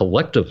we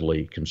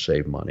collectively can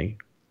save money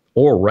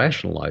or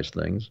rationalize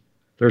things,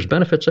 there's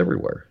benefits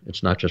everywhere.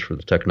 It's not just for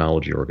the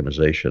technology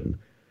organization,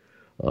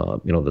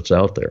 that's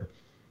out there.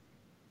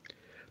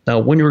 Now,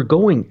 when you're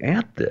going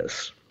at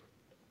this,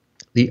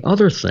 the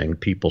other thing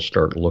people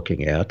start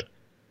looking at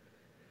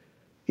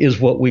is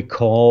what we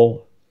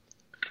call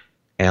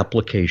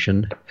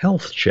application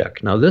health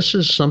check. Now, this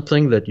is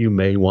something that you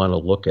may want to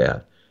look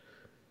at.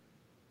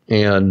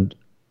 And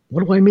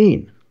what do I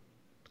mean?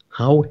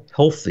 How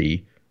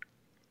healthy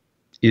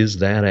is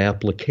that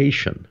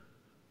application?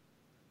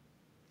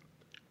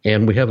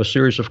 And we have a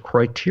series of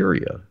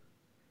criteria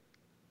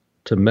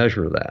to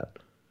measure that.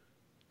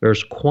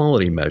 There's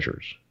quality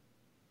measures,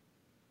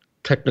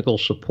 technical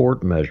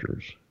support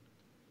measures,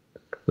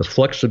 the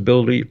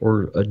flexibility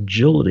or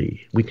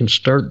agility. We can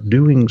start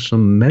doing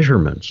some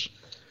measurements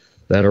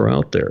that are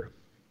out there.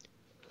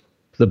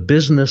 The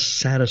business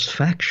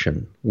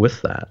satisfaction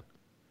with that.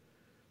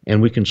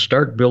 And we can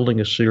start building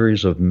a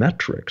series of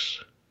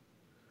metrics.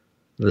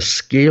 The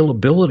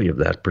scalability of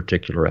that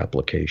particular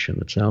application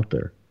that's out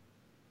there.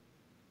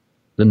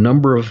 The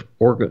number of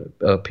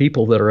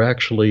people that are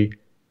actually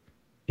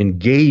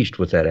engaged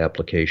with that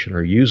application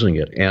or using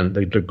it, and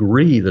the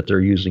degree that they're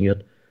using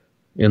it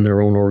in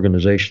their own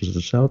organizations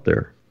that's out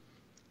there.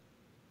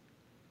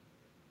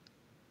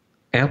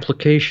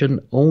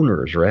 Application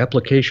owners or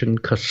application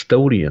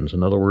custodians,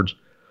 in other words,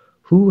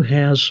 who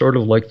has sort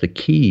of like the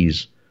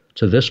keys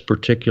to this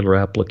particular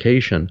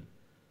application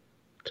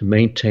to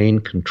maintain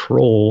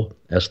control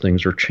as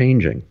things are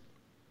changing.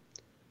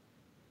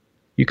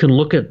 You can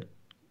look at,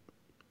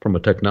 from a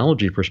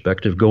technology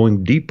perspective,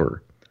 going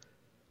deeper.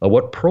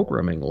 What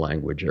programming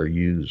language are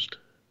used?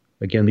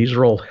 Again, these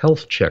are all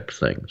health check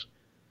things.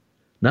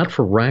 Not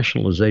for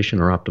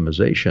rationalization or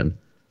optimization,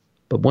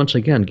 but once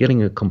again,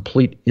 getting a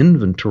complete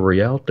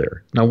inventory out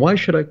there. Now, why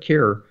should I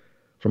care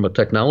from a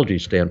technology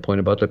standpoint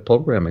about the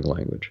programming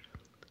language?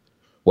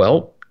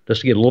 Well,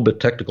 just to get a little bit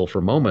technical for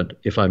a moment,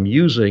 if I'm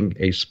using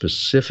a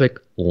specific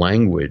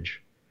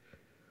language,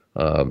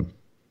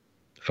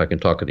 if I can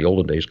talk in the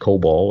olden days,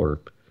 COBOL, or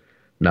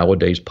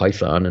nowadays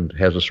Python, and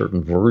has a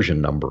certain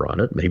version number on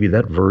it, maybe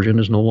that version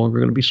is no longer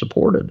going to be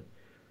supported.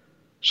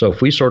 So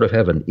if we sort of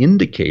have an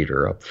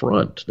indicator up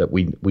front that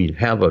we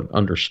have an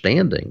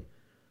understanding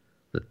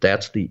that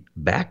that's the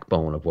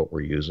backbone of what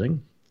we're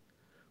using,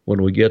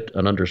 when we get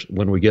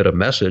a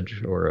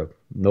message or a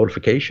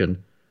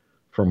notification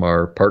from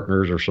our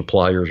partners or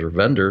suppliers or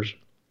vendors,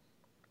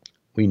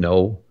 we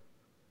know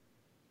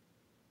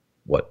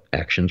what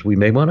actions we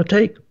may want to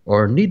take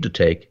or need to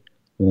take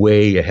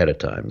way ahead of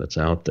time that's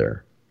out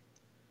there.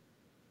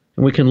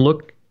 And we can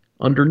look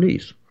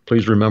underneath.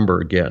 Please remember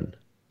again,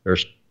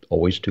 there's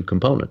always two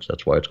components.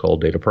 That's why it's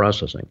called data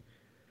processing.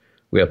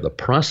 We have the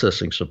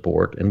processing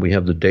support and we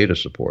have the data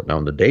support. Now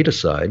on the data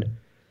side,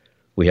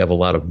 we have a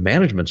lot of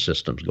management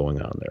systems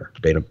going on there,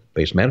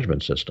 database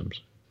management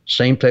systems.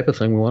 Same type of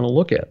thing we want to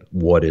look at.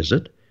 What is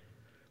it?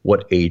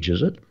 What age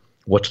is it?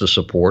 What's the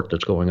support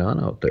that's going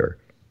on out there?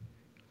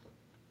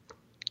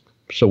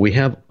 So we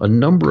have a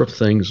number of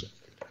things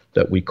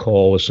that we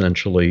call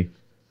essentially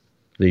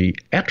the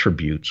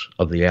attributes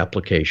of the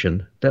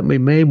application that we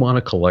may want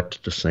to collect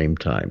at the same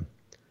time.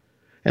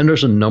 And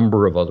there's a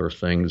number of other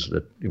things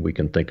that we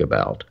can think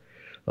about.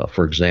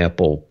 For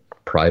example,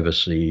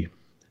 privacy.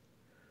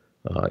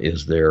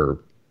 Is there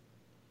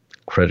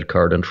credit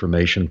card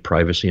information,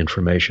 privacy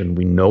information?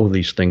 We know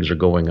these things are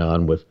going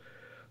on with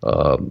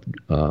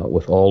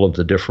all of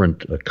the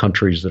different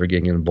countries that are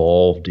getting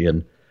involved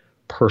in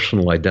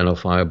personal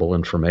identifiable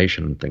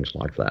information and things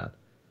like that.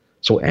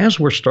 So as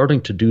we're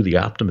starting to do the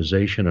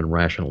optimization and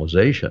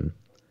rationalization,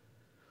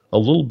 a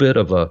little bit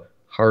of a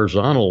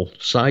horizontal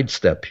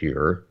sidestep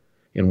here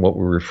in what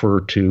we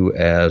refer to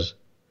as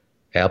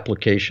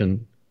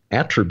application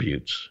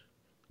attributes.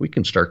 We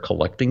can start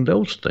collecting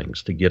those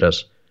things to get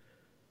us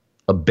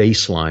a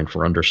baseline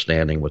for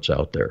understanding what's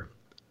out there.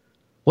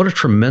 What a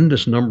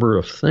tremendous number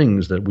of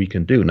things that we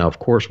can do. Now, of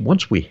course,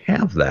 once we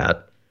have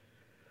that,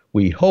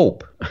 we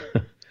hope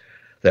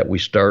that we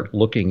start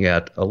looking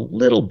at a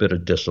little bit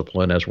of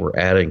discipline as we're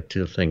adding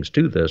to things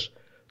to this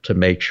to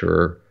make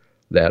sure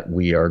that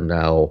we are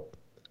now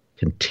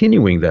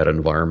continuing that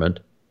environment,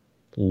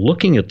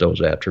 looking at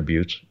those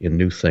attributes in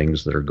new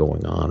things that are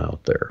going on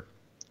out there.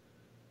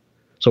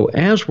 So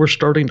as we're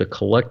starting to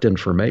collect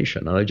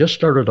information, and I just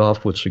started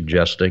off with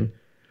suggesting,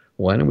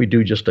 why don't we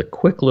do just a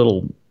quick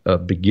little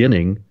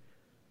beginning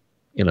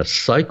in a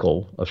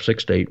cycle of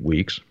 6 to 8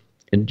 weeks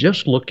and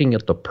just looking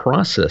at the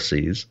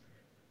processes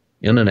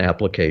in an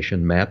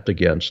application mapped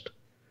against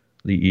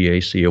the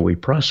EACOE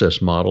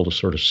process model to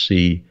sort of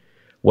see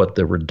what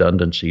the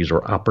redundancies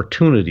or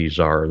opportunities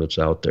are that's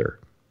out there.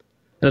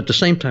 And at the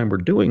same time we're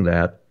doing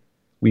that,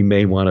 we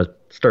may want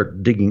to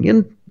start digging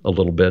in a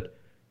little bit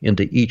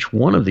into each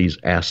one of these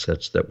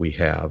assets that we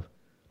have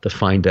to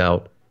find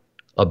out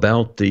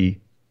about the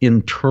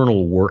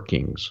internal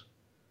workings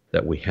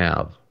that we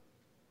have.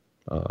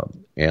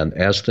 And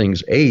as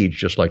things age,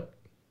 just like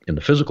in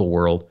the physical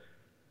world,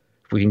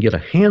 if we can get a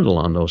handle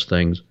on those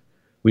things,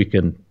 we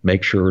can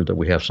make sure that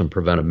we have some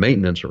preventive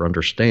maintenance or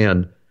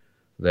understand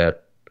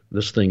that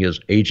this thing is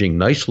aging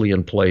nicely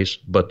in place,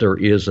 but there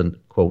is an,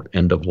 quote,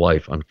 end of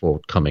life,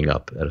 unquote, coming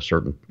up at a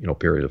certain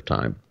period of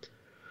time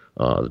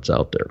that's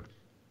out there.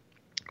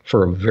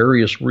 For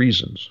various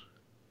reasons,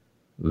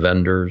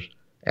 vendors,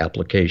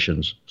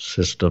 applications,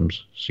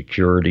 systems,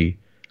 security,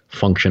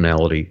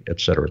 functionality,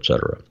 et cetera, et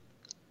cetera.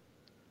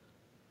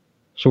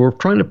 So we're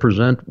trying to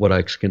present what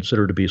I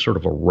consider to be sort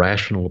of a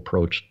rational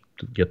approach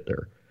to get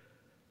there.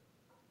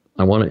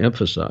 I want to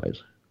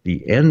emphasize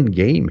the end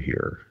game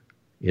here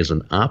is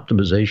an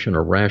optimization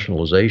or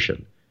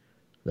rationalization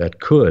that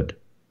could,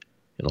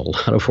 in a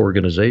lot of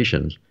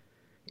organizations,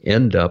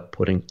 end up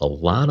putting a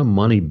lot of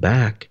money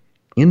back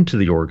into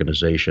the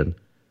organization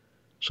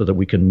so that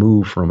we can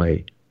move from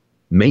a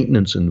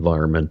maintenance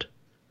environment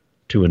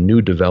to a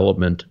new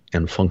development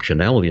and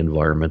functionality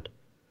environment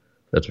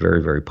that's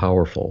very, very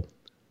powerful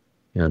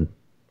and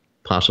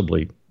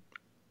possibly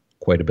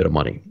quite a bit of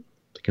money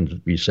that can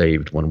be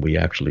saved when we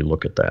actually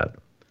look at that.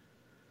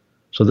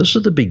 So this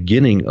is the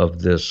beginning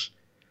of this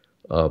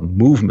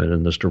movement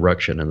in this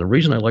direction. And the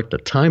reason I like to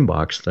time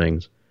box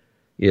things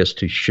is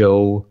to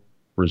show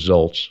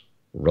results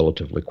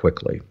relatively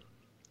quickly.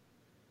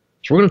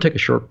 So we're going to take a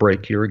short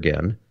break here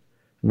again. And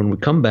when we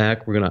come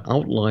back, we're going to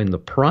outline the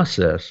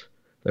process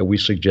that we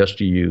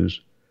suggest you use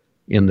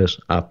in this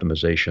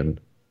optimization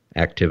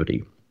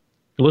activity.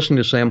 You're listening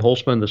to Sam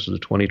Holtzman. This is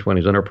the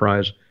 2020s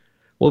Enterprise.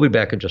 We'll be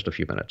back in just a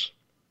few minutes.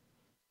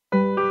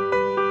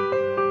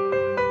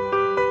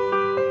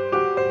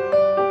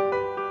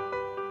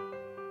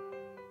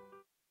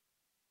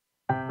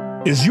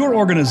 Is your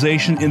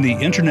organization in the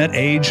internet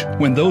age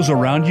when those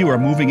around you are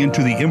moving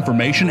into the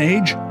information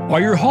age?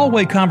 Are your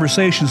hallway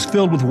conversations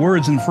filled with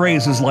words and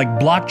phrases like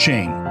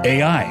blockchain,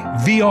 AI,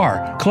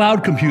 VR,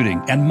 cloud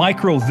computing, and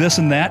micro this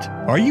and that?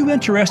 Are you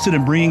interested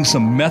in bringing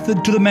some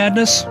method to the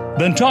madness?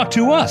 Then talk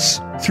to us.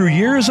 Through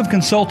years of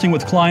consulting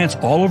with clients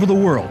all over the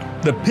world,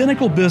 the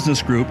Pinnacle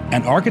Business Group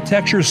and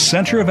Architecture's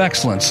Center of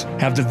Excellence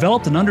have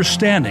developed an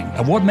understanding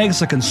of what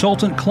makes a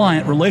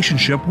consultant-client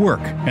relationship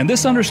work. And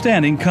this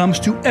understanding comes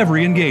to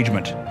every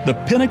engagement.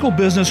 The Pinnacle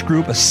Business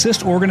Group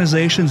assists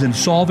organizations in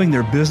solving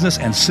their business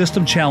and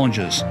system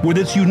challenges with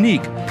its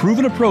unique,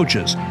 proven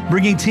approaches,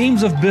 bringing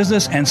teams of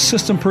business and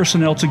system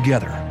personnel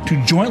together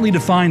to jointly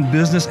define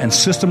business and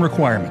system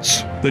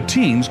requirements. The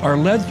teams are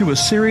led through a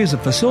series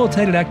of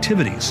facilitated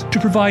activities to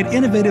provide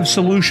innovative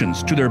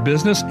solutions to their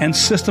business and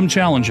system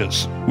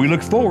challenges. We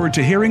look forward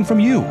to hearing from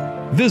you.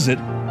 Visit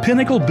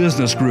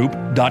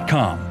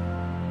pinnaclebusinessgroup.com.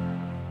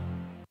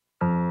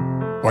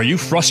 Are you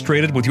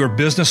frustrated with your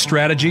business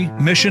strategy,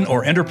 mission,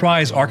 or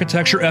enterprise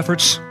architecture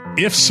efforts?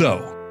 If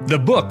so, the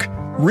book,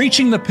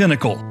 Reaching the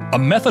Pinnacle, A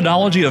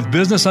Methodology of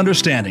Business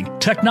Understanding,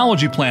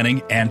 Technology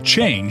Planning, and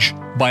Change,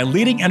 by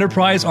leading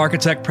enterprise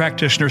architect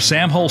practitioner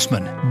Sam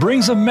Holtzman,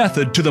 brings a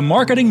method to the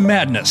marketing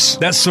madness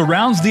that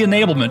surrounds the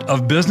enablement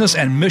of business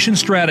and mission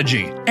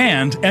strategy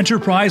and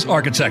enterprise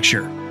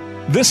architecture.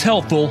 This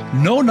helpful,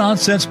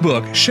 no-nonsense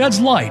book sheds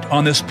light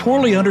on this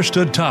poorly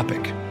understood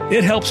topic.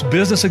 It helps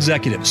business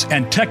executives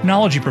and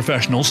technology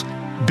professionals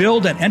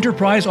build an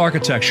enterprise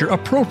architecture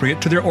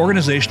appropriate to their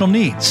organizational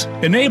needs,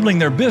 enabling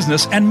their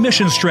business and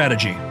mission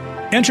strategy.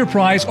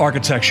 Enterprise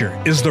architecture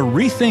is the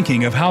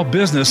rethinking of how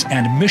business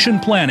and mission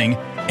planning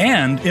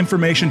and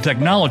information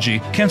technology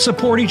can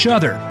support each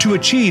other to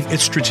achieve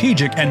its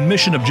strategic and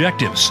mission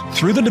objectives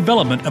through the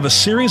development of a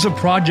series of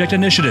project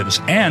initiatives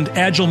and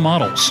agile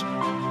models.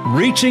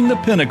 Reaching the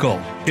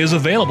Pinnacle is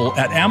available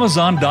at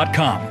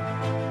Amazon.com.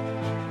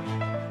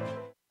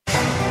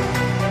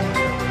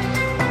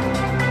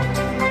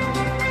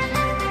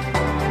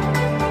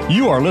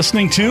 You are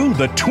listening to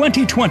the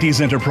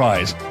 2020s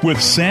Enterprise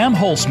with Sam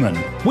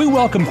Holtzman. We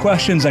welcome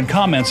questions and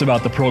comments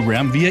about the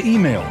program via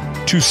email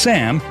to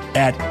sam@eacoe.org.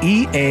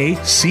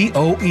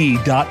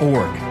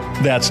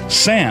 That's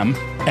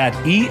sam@eacoe.org.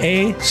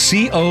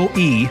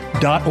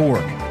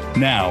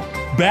 Now,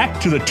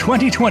 back to the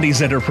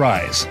 2020s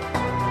Enterprise.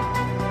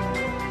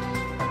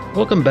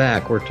 Welcome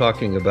back. We're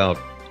talking about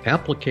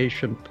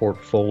application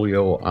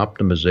portfolio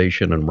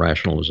optimization and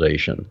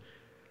rationalization.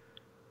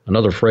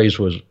 Another phrase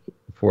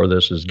for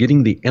this is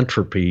getting the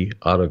entropy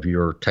out of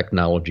your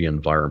technology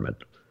environment,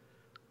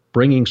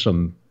 bringing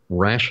some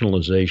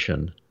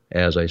rationalization,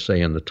 as I say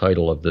in the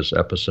title of this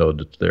episode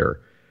that's there.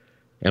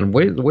 And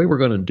the way we're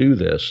going to do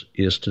this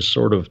is to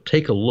sort of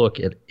take a look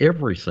at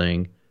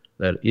everything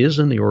that is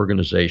in the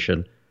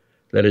organization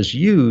that is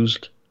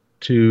used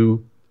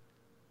to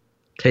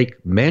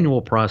take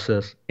manual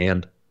process,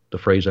 and the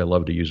phrase I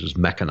love to use is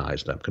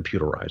mechanize them,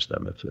 computerize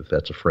them, if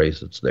that's a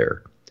phrase that's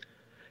there.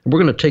 And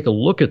we're going to take a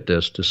look at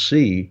this to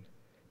see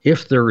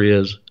if there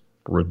is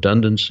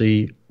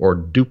redundancy or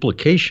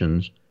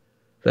duplications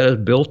that has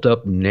built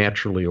up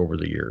naturally over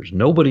the years.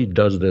 Nobody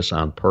does this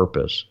on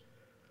purpose.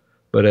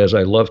 But as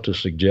I love to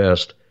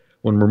suggest,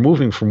 when we're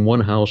moving from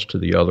one house to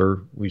the other,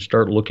 we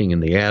start looking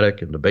in the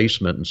attic and the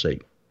basement and say,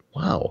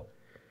 wow,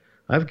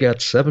 I've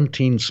got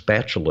 17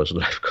 spatulas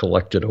that I've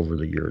collected over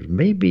the years.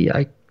 Maybe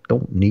I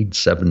don't need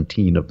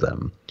 17 of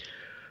them.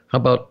 How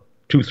about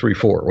 2, 3,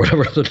 4,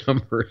 whatever the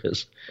number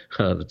is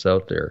that's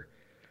out there?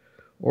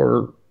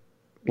 Or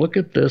look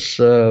at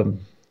this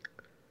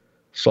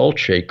salt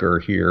shaker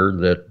here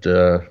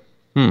that,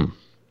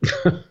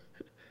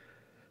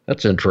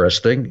 that's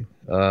interesting.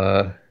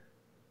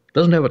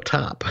 Doesn't have a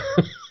top.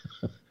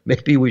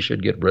 Maybe we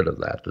should get rid of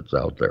that's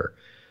out there.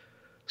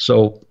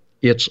 So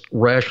it's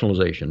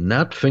rationalization,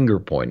 not finger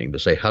pointing to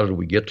say, how did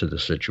we get to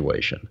this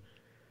situation?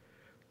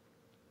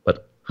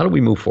 But how do we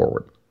move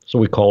forward? So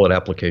we call it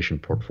application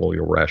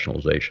portfolio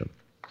rationalization.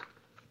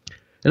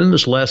 And in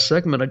this last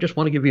segment, I just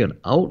want to give you an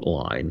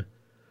outline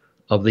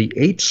of the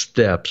 8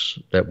 steps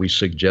that we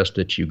suggest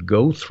that you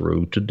go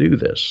through to do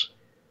this.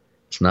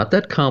 It's not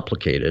that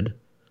complicated,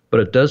 but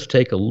it does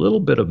take a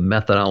little bit of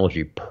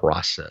methodology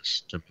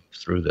process to move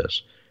through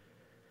this.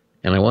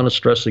 And I want to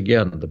stress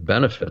again the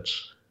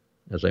benefits,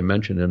 as I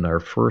mentioned in our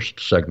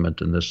first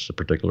segment in this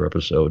particular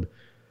episode.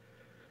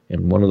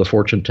 And one of the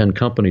Fortune 10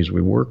 companies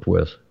we worked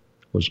with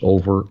was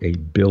over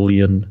 $1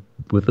 billion,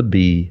 with a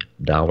B,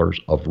 dollars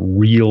of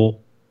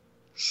real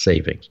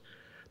savings.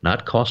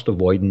 Not cost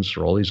avoidance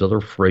or all these other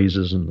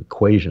phrases and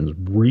equations,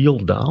 real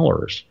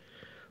dollars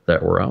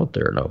that were out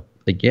there. Now,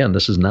 again,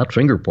 this is not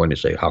finger pointing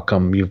to say, how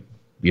come we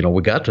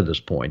got to this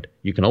point?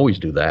 You can always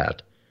do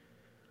that.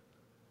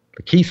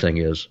 The key thing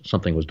is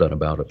something was done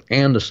about it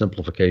and the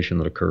simplification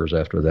that occurs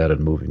after that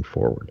and moving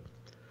forward.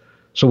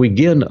 So we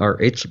begin our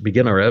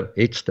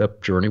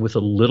 8-step journey with a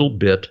little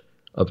bit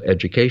of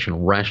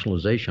education,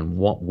 rationalization.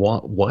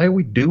 Why are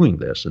we doing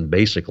this? And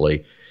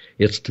basically,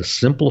 it's to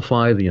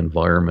simplify the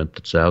environment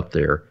that's out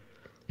there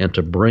and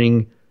to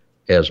bring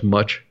as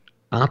much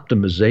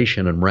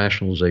optimization and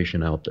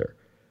rationalization out there.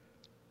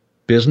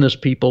 Business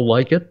people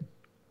like it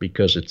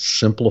because it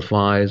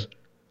simplifies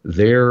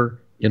their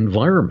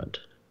environment.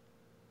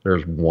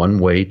 There's one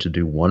way to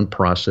do one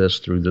process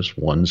through this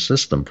one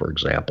system, for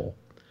example.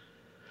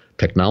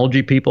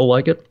 Technology people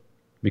like it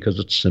because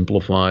it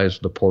simplifies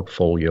the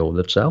portfolio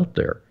that's out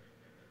there.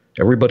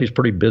 Everybody's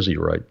pretty busy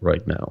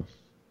right now.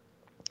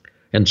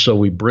 And so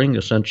we bring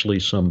essentially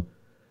some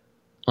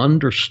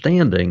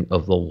understanding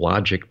of the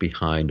logic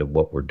behind of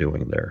what we're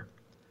doing there.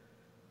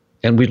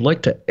 And we'd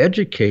like to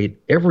educate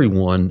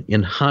everyone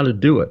in how to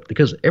do it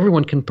because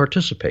everyone can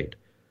participate.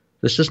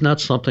 This is not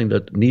something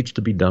that needs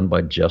to be done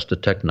by just a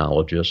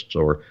technologist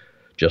or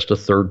just a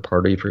third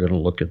party if you're going to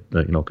look at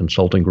the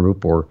consulting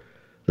group or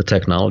the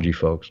technology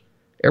folks.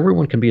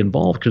 Everyone can be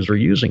involved because they're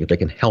using it. They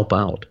can help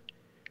out.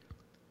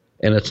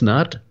 And it's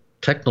not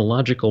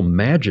technological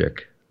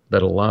magic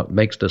that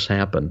makes this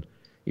happen.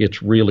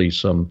 It's really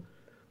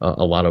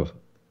a lot of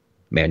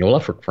manual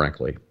effort,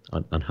 frankly,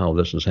 on how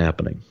this is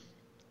happening.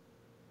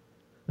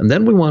 And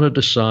then we want to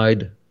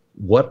decide,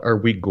 what are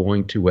we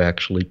going to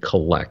actually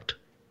collect?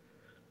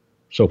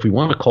 So if we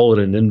want to call it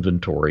an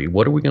inventory,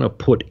 what are we going to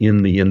put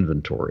in the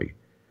inventory?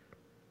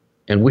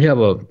 And we have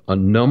a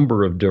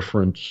number of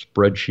different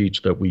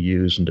spreadsheets that we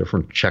use and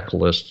different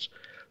checklists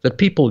that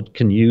people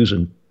can use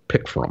and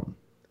pick from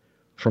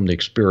the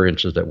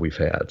experiences that we've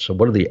had. So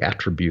what are the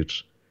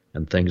attributes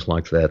and things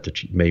like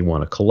that you may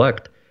want to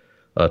collect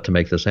to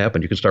make this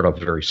happen? You can start off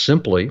very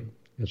simply,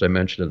 as I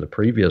mentioned in the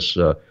previous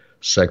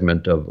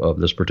segment of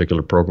this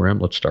particular program.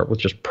 Let's start with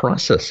just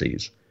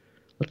processes.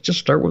 Let's just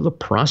start with the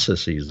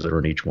processes that are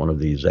in each one of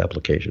these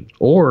applications.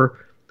 Or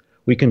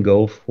we can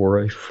go for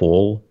a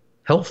full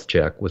health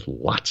check with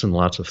lots and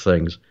lots of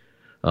things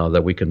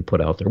that we can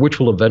put out there, which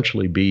will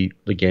eventually be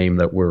the game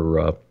that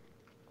we're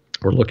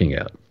looking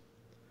at.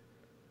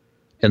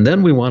 And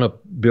then we want to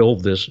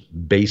build this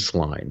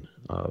baseline.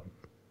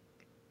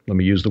 Let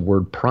me use the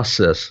word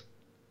process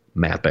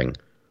mapping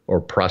or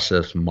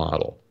process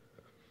model.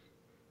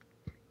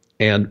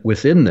 And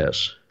within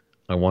this,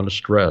 I want to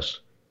stress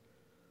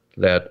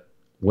that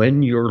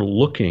when you're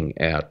looking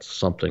at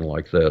something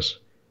like this,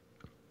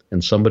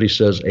 and somebody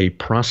says a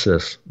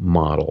process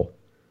model,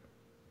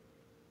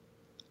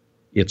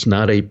 it's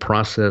not a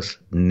process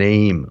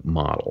name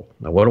model.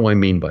 Now, what do I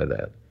mean by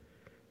that?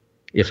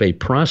 If a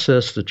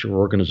process that your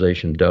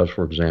organization does,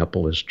 for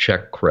example, is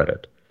check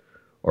credit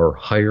or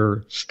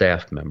hire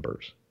staff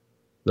members,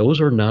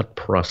 those are not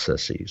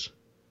processes.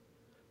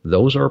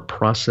 Those are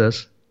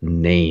process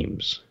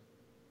names.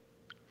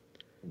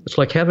 It's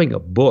like having a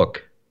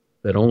book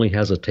that only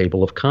has a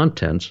table of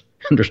contents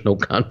and there's no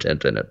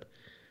content in it.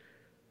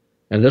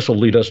 And this will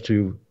lead us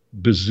to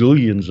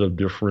bazillions of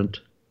different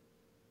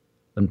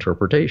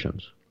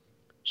interpretations.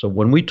 So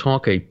when we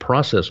talk a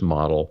process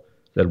model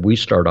that we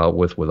start out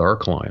with our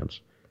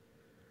clients,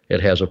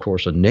 it has, of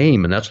course, a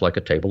name, and that's like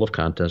a table of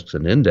contents,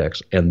 an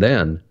index, and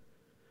then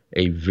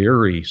a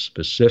very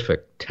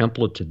specific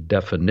templated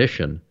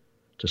definition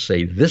to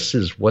say this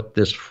is what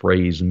this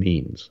phrase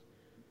means.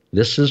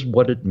 This is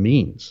what it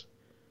means.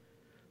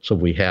 So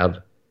we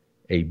have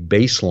a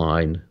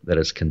baseline that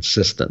is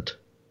consistent.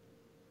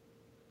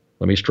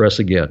 Let me stress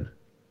again,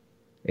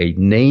 a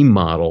name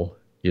model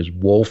is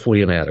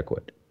woefully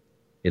inadequate.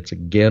 It's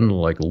again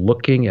like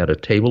looking at a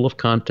table of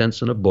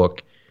contents in a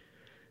book,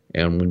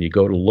 and when you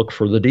go to look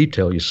for the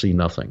detail, you see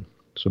nothing.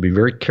 So be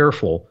very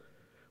careful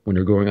when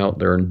you're going out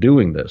there and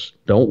doing this.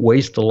 Don't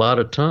waste a lot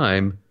of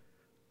time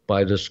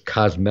by this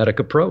cosmetic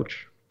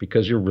approach,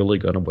 because you're really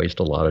going to waste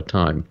a lot of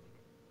time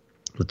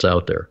that's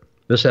out there.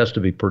 This has to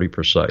be pretty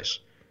precise.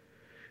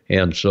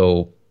 And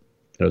so,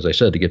 as I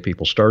said, to get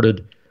people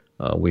started,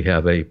 we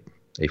have a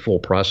full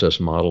process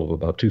model of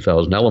about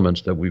 2,000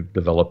 elements that we've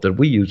developed that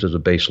we use as a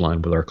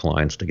baseline with our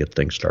clients to get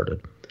things started.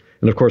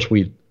 And of course,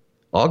 we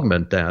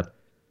augment that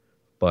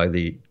by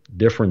the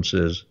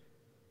differences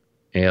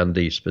and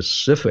the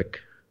specific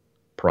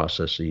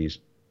processes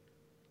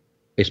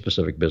a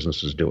specific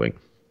business is doing.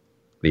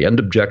 The end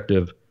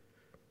objective,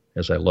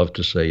 as I love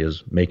to say,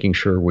 is making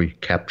sure we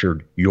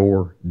captured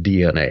your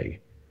DNA,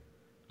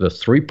 the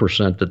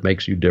 3% that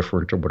makes you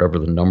different or whatever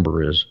the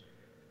number is,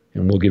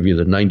 and we'll give you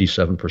the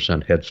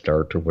 97% head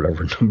start or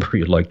whatever number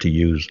you'd like to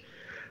use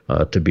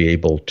to be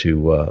able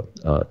to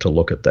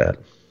look at that.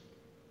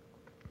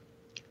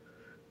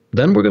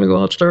 Then we're going to go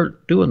out and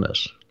start doing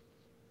this.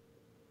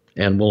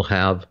 And we'll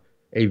have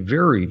a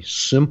very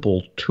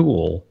simple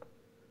tool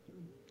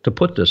to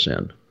put this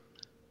in.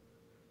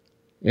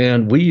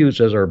 And we use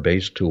as our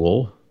base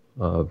tool,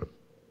 I'm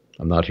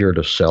not here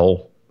to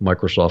sell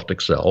Microsoft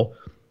Excel,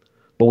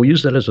 but we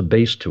use that as a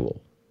base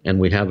tool. And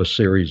we have a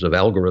series of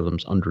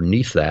algorithms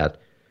underneath that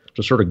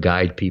to sort of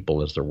guide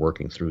people as they're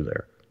working through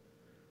there.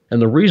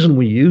 And the reason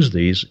we use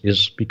these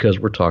is because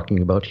we're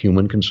talking about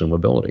human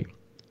consumability.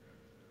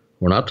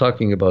 We're not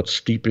talking about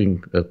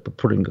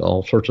putting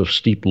all sorts of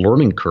steep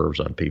learning curves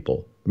on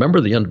people. Remember,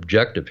 the end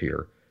objective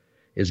here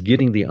is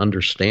getting the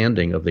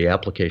understanding of the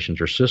applications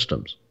or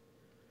systems,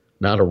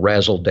 not a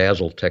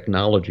razzle-dazzle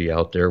technology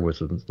out there with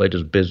the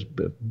latest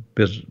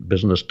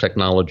business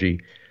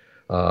technology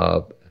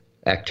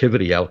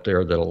activity out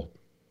there that'll,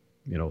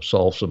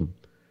 solve some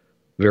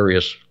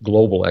various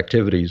global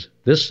activities.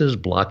 This is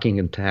blocking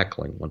and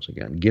tackling, once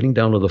again, getting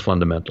down to the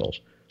fundamentals.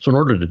 So in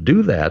order to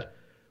do that,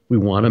 we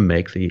want to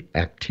make the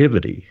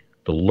activity,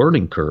 the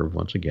learning curve,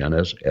 once again,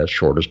 as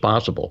short as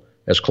possible,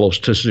 as close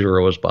to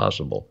zero as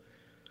possible.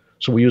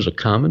 So we use a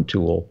common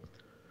tool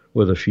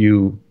with a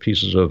few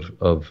pieces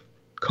of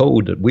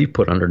code that we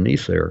put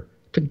underneath there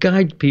to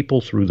guide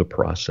people through the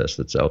process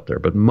that's out there.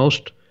 But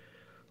most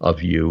of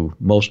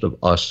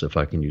us, if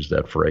I can use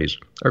that phrase,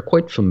 are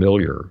quite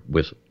familiar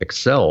with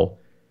Excel.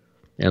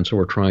 And so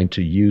we're trying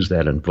to use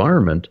that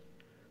environment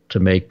to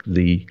make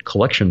the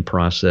collection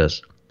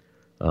process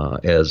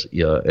as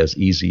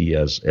easy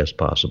as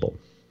possible.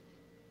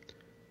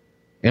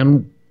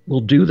 And we'll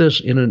do this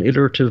in an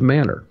iterative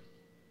manner.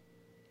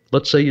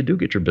 Let's say you do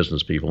get your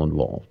business people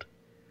involved.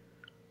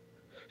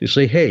 You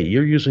say, hey,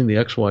 you're using the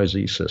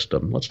XYZ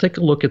system. Let's take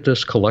a look at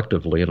this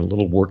collectively in a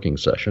little working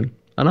session,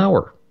 an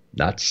hour,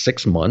 not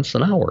 6 months,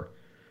 an hour.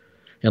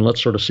 And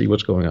let's sort of see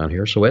what's going on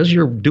here. So as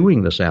you're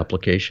doing this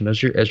application,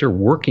 as you're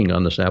working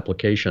on this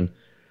application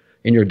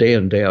in your day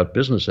in, day out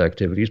business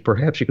activities,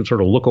 perhaps you can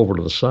sort of look over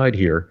to the side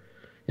here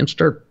and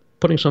start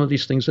putting some of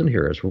these things in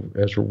here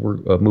as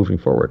we're moving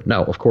forward.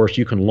 Now, of course,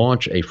 you can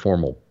launch a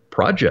formal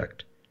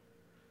project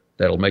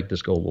that'll make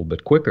this go a little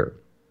bit quicker.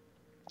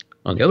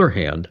 On the other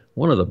hand,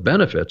 one of the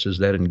benefits is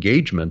that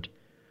engagement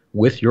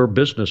with your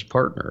business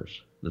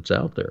partners that's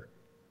out there.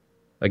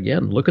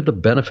 Again, look at the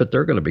benefit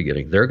they're going to be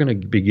getting. They're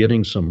going to be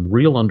getting some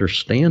real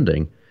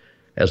understanding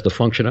as the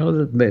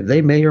functionality that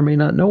they may or may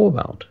not know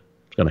about.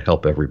 It's going to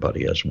help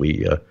everybody as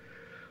we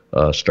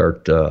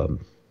start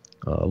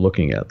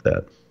looking at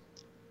that.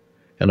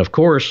 And of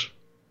course,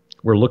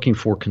 we're looking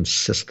for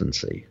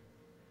consistency.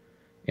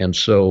 And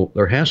so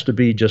there has to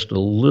be just a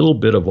little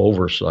bit of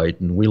oversight,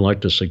 and we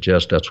like to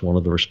suggest that's one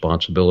of the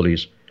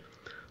responsibilities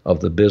of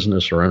the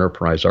business or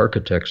enterprise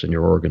architects in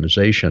your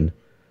organization,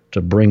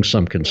 to bring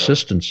some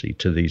consistency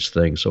to these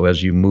things. So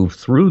as you move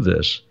through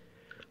this,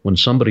 when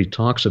somebody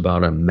talks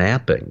about a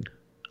mapping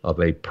of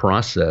a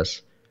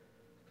process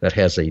that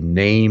has a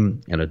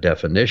name and a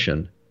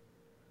definition,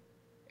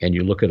 and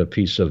you look at a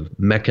piece of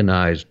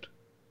mechanized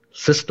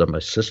system,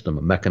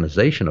 a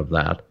mechanization of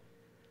that,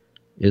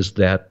 is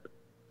that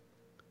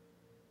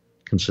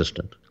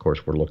consistent? Of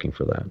course, we're looking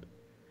for that.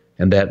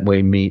 And that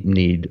way we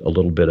need a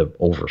little bit of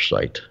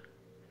oversight.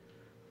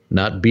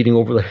 Not beating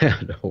over the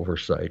head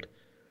oversight,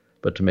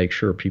 but to make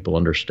sure people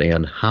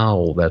understand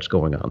how that's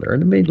going on there.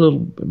 And it made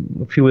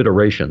a few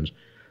iterations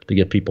to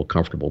get people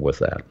comfortable with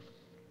that.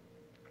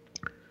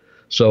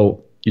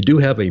 So you do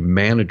have a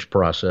managed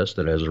process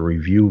that has a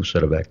review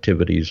set of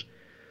activities,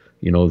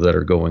 that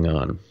are going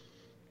on.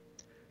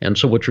 And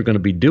so what you're going to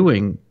be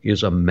doing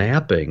is a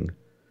mapping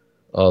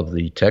of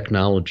the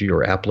technology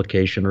or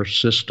application or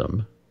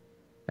system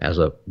as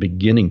a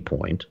beginning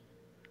point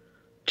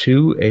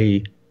to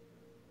a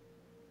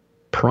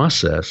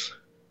process,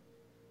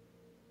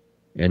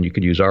 and you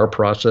could use our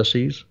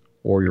processes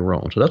or your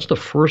own. So that's the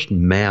first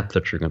map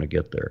that you're going to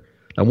get there.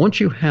 Now, once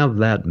you have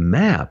that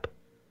map,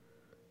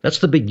 that's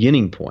the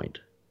beginning point.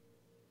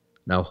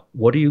 Now,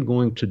 what are you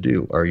going to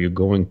do? Are you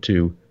going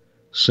to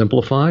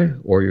simplify,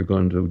 or you're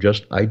going to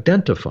just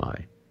identify?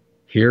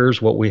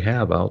 Here's what we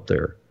have out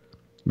there.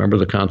 Remember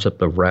the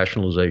concept of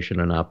rationalization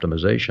and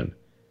optimization.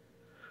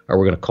 Are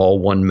we going to call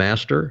one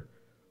master?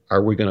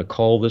 Are we going to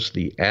call this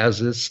the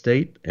as-is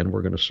state, and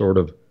we're going to sort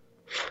of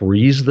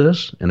freeze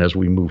this, and as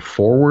we move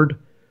forward,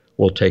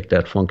 we'll take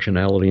that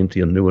functionality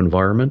into a new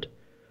environment?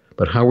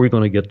 But how are we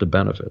going to get the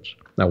benefits?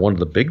 Now, one of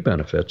the big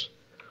benefits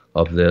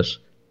of this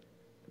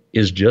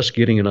is just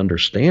getting an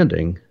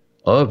understanding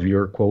of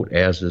your, quote,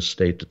 as-is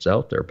state that's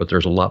out there, but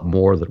there's a lot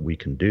more that we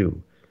can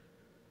do.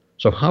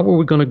 So how are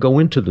we going to go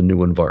into the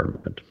new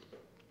environment?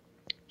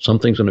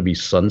 Something's going to be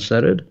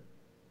sunsetted,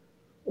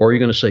 or are you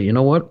going to say, you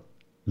know what?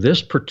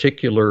 This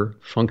particular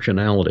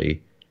functionality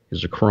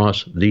is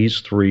across these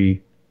three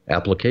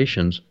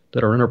applications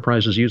that our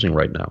enterprise is using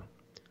right now.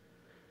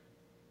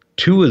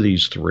 Two of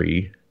these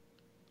three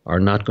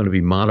are not going to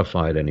be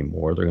modified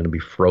anymore. They're going to be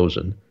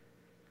frozen.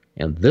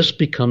 And this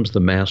becomes the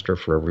master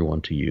for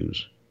everyone to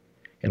use.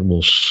 And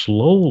we'll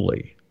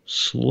slowly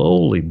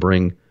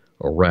bring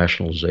a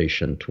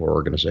rationalization to our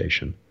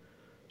organization.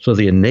 So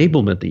the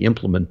enablement, the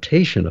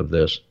implementation of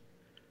this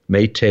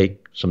may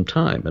take some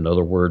time. In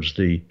other words,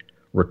 the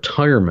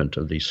retirement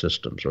of these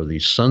systems or the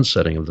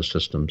sunsetting of the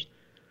systems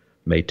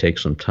may take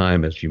some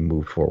time as you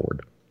move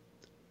forward.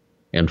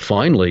 And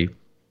finally,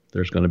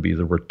 there's going to be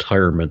the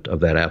retirement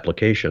of that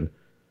application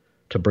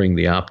to bring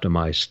the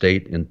optimized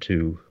state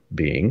into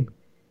being.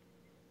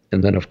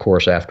 And then, of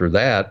course, after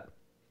that,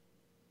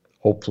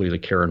 hopefully the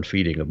care and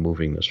feeding of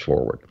moving this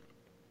forward.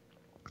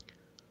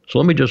 So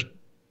let me just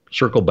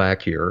circle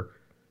back here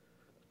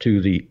to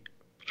the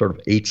sort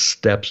of 8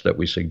 steps that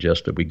we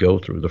suggest that we go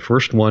through. The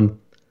first one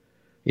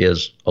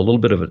is a little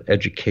bit of an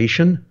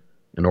education,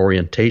 an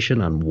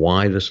orientation on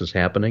why this is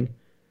happening.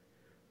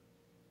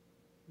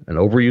 An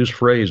overused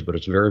phrase, but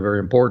it's very, very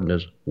important,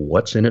 is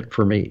what's in it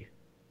for me?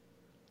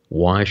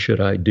 Why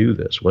should I do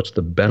this? What's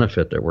the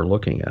benefit that we're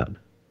looking at?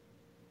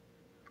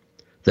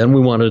 Then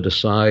we want to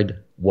decide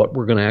what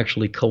we're going to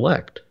actually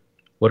collect.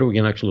 What are we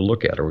going to actually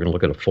look at? Are we going to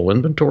look at a full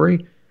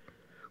inventory?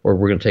 Or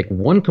we're going to take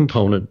one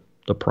component,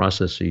 the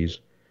processes,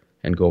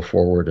 and go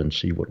forward and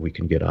see what we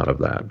can get out of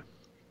that?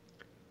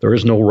 There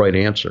is no right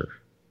answer.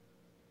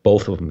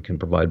 Both of them can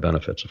provide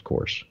benefits, of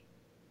course.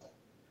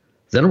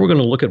 Then we're going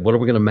to look at what are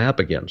we going to map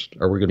against.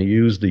 Are we going to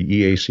use the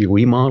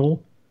EACOE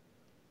model?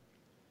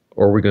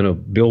 Or are we going to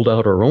build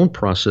out our own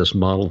process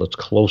model that's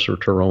closer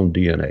to our own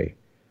DNA?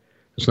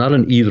 It's not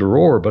an either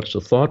or, but it's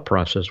a thought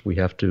process we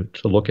have to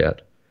look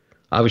at.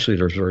 Obviously,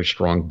 there's very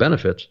strong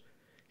benefits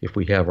if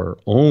we have our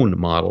own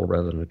model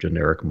rather than a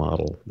generic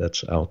model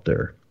that's out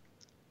there.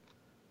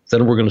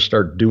 Then we're going to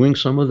start doing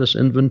some of this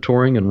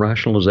inventorying and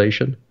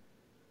rationalization,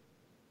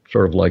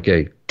 sort of like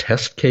a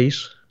test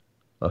case,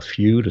 a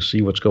few to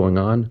see what's going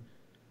on,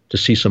 to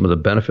see some of the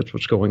benefits,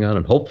 what's going on,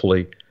 and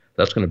hopefully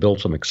that's going to build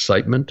some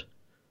excitement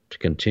to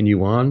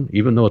continue on.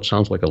 Even though it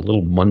sounds like a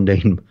little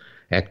mundane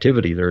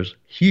activity, there's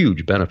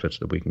huge benefits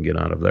that we can get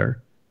out of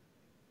there.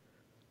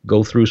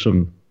 Go through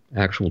some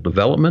actual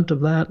development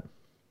of that,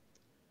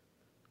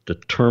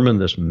 determine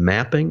this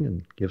mapping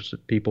and gives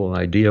people an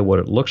idea what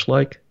it looks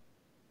like.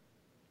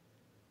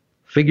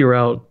 Figure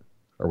out,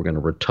 are we going to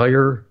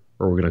retire,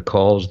 or are we going to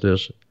cause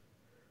this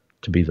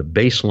to be the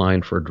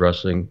baseline for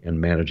addressing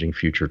and managing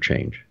future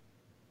change?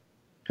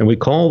 And we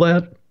call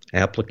that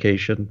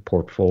application,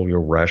 portfolio,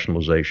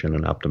 rationalization,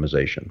 and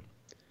optimization.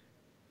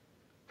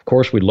 Of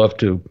course, we'd love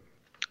to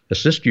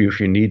assist you if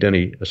you need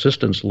any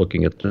assistance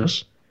looking at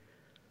this.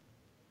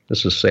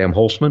 This is Sam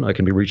Holtzman. I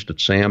can be reached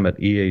at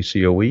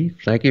sam@eacoe.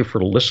 Thank you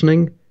for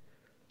listening.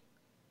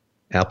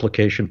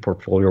 Application,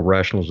 portfolio,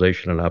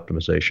 rationalization, and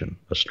optimization,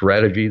 a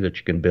strategy that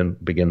you can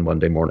begin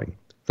Monday morning.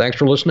 Thanks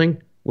for listening.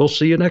 We'll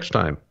see you next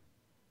time.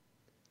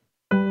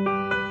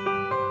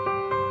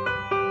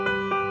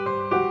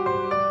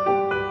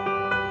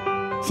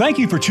 Thank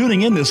you for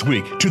tuning in this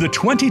week to the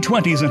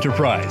 2020s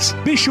Enterprise.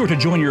 Be sure to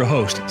join your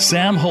host,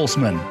 Sam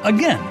Holtzman,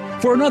 again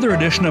for another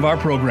edition of our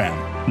program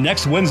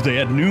next Wednesday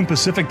at noon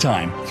Pacific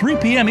Time, 3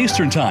 p.m.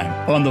 Eastern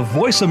Time on the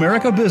Voice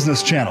America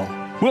Business Channel.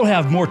 We'll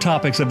have more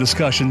topics of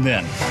discussion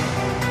then.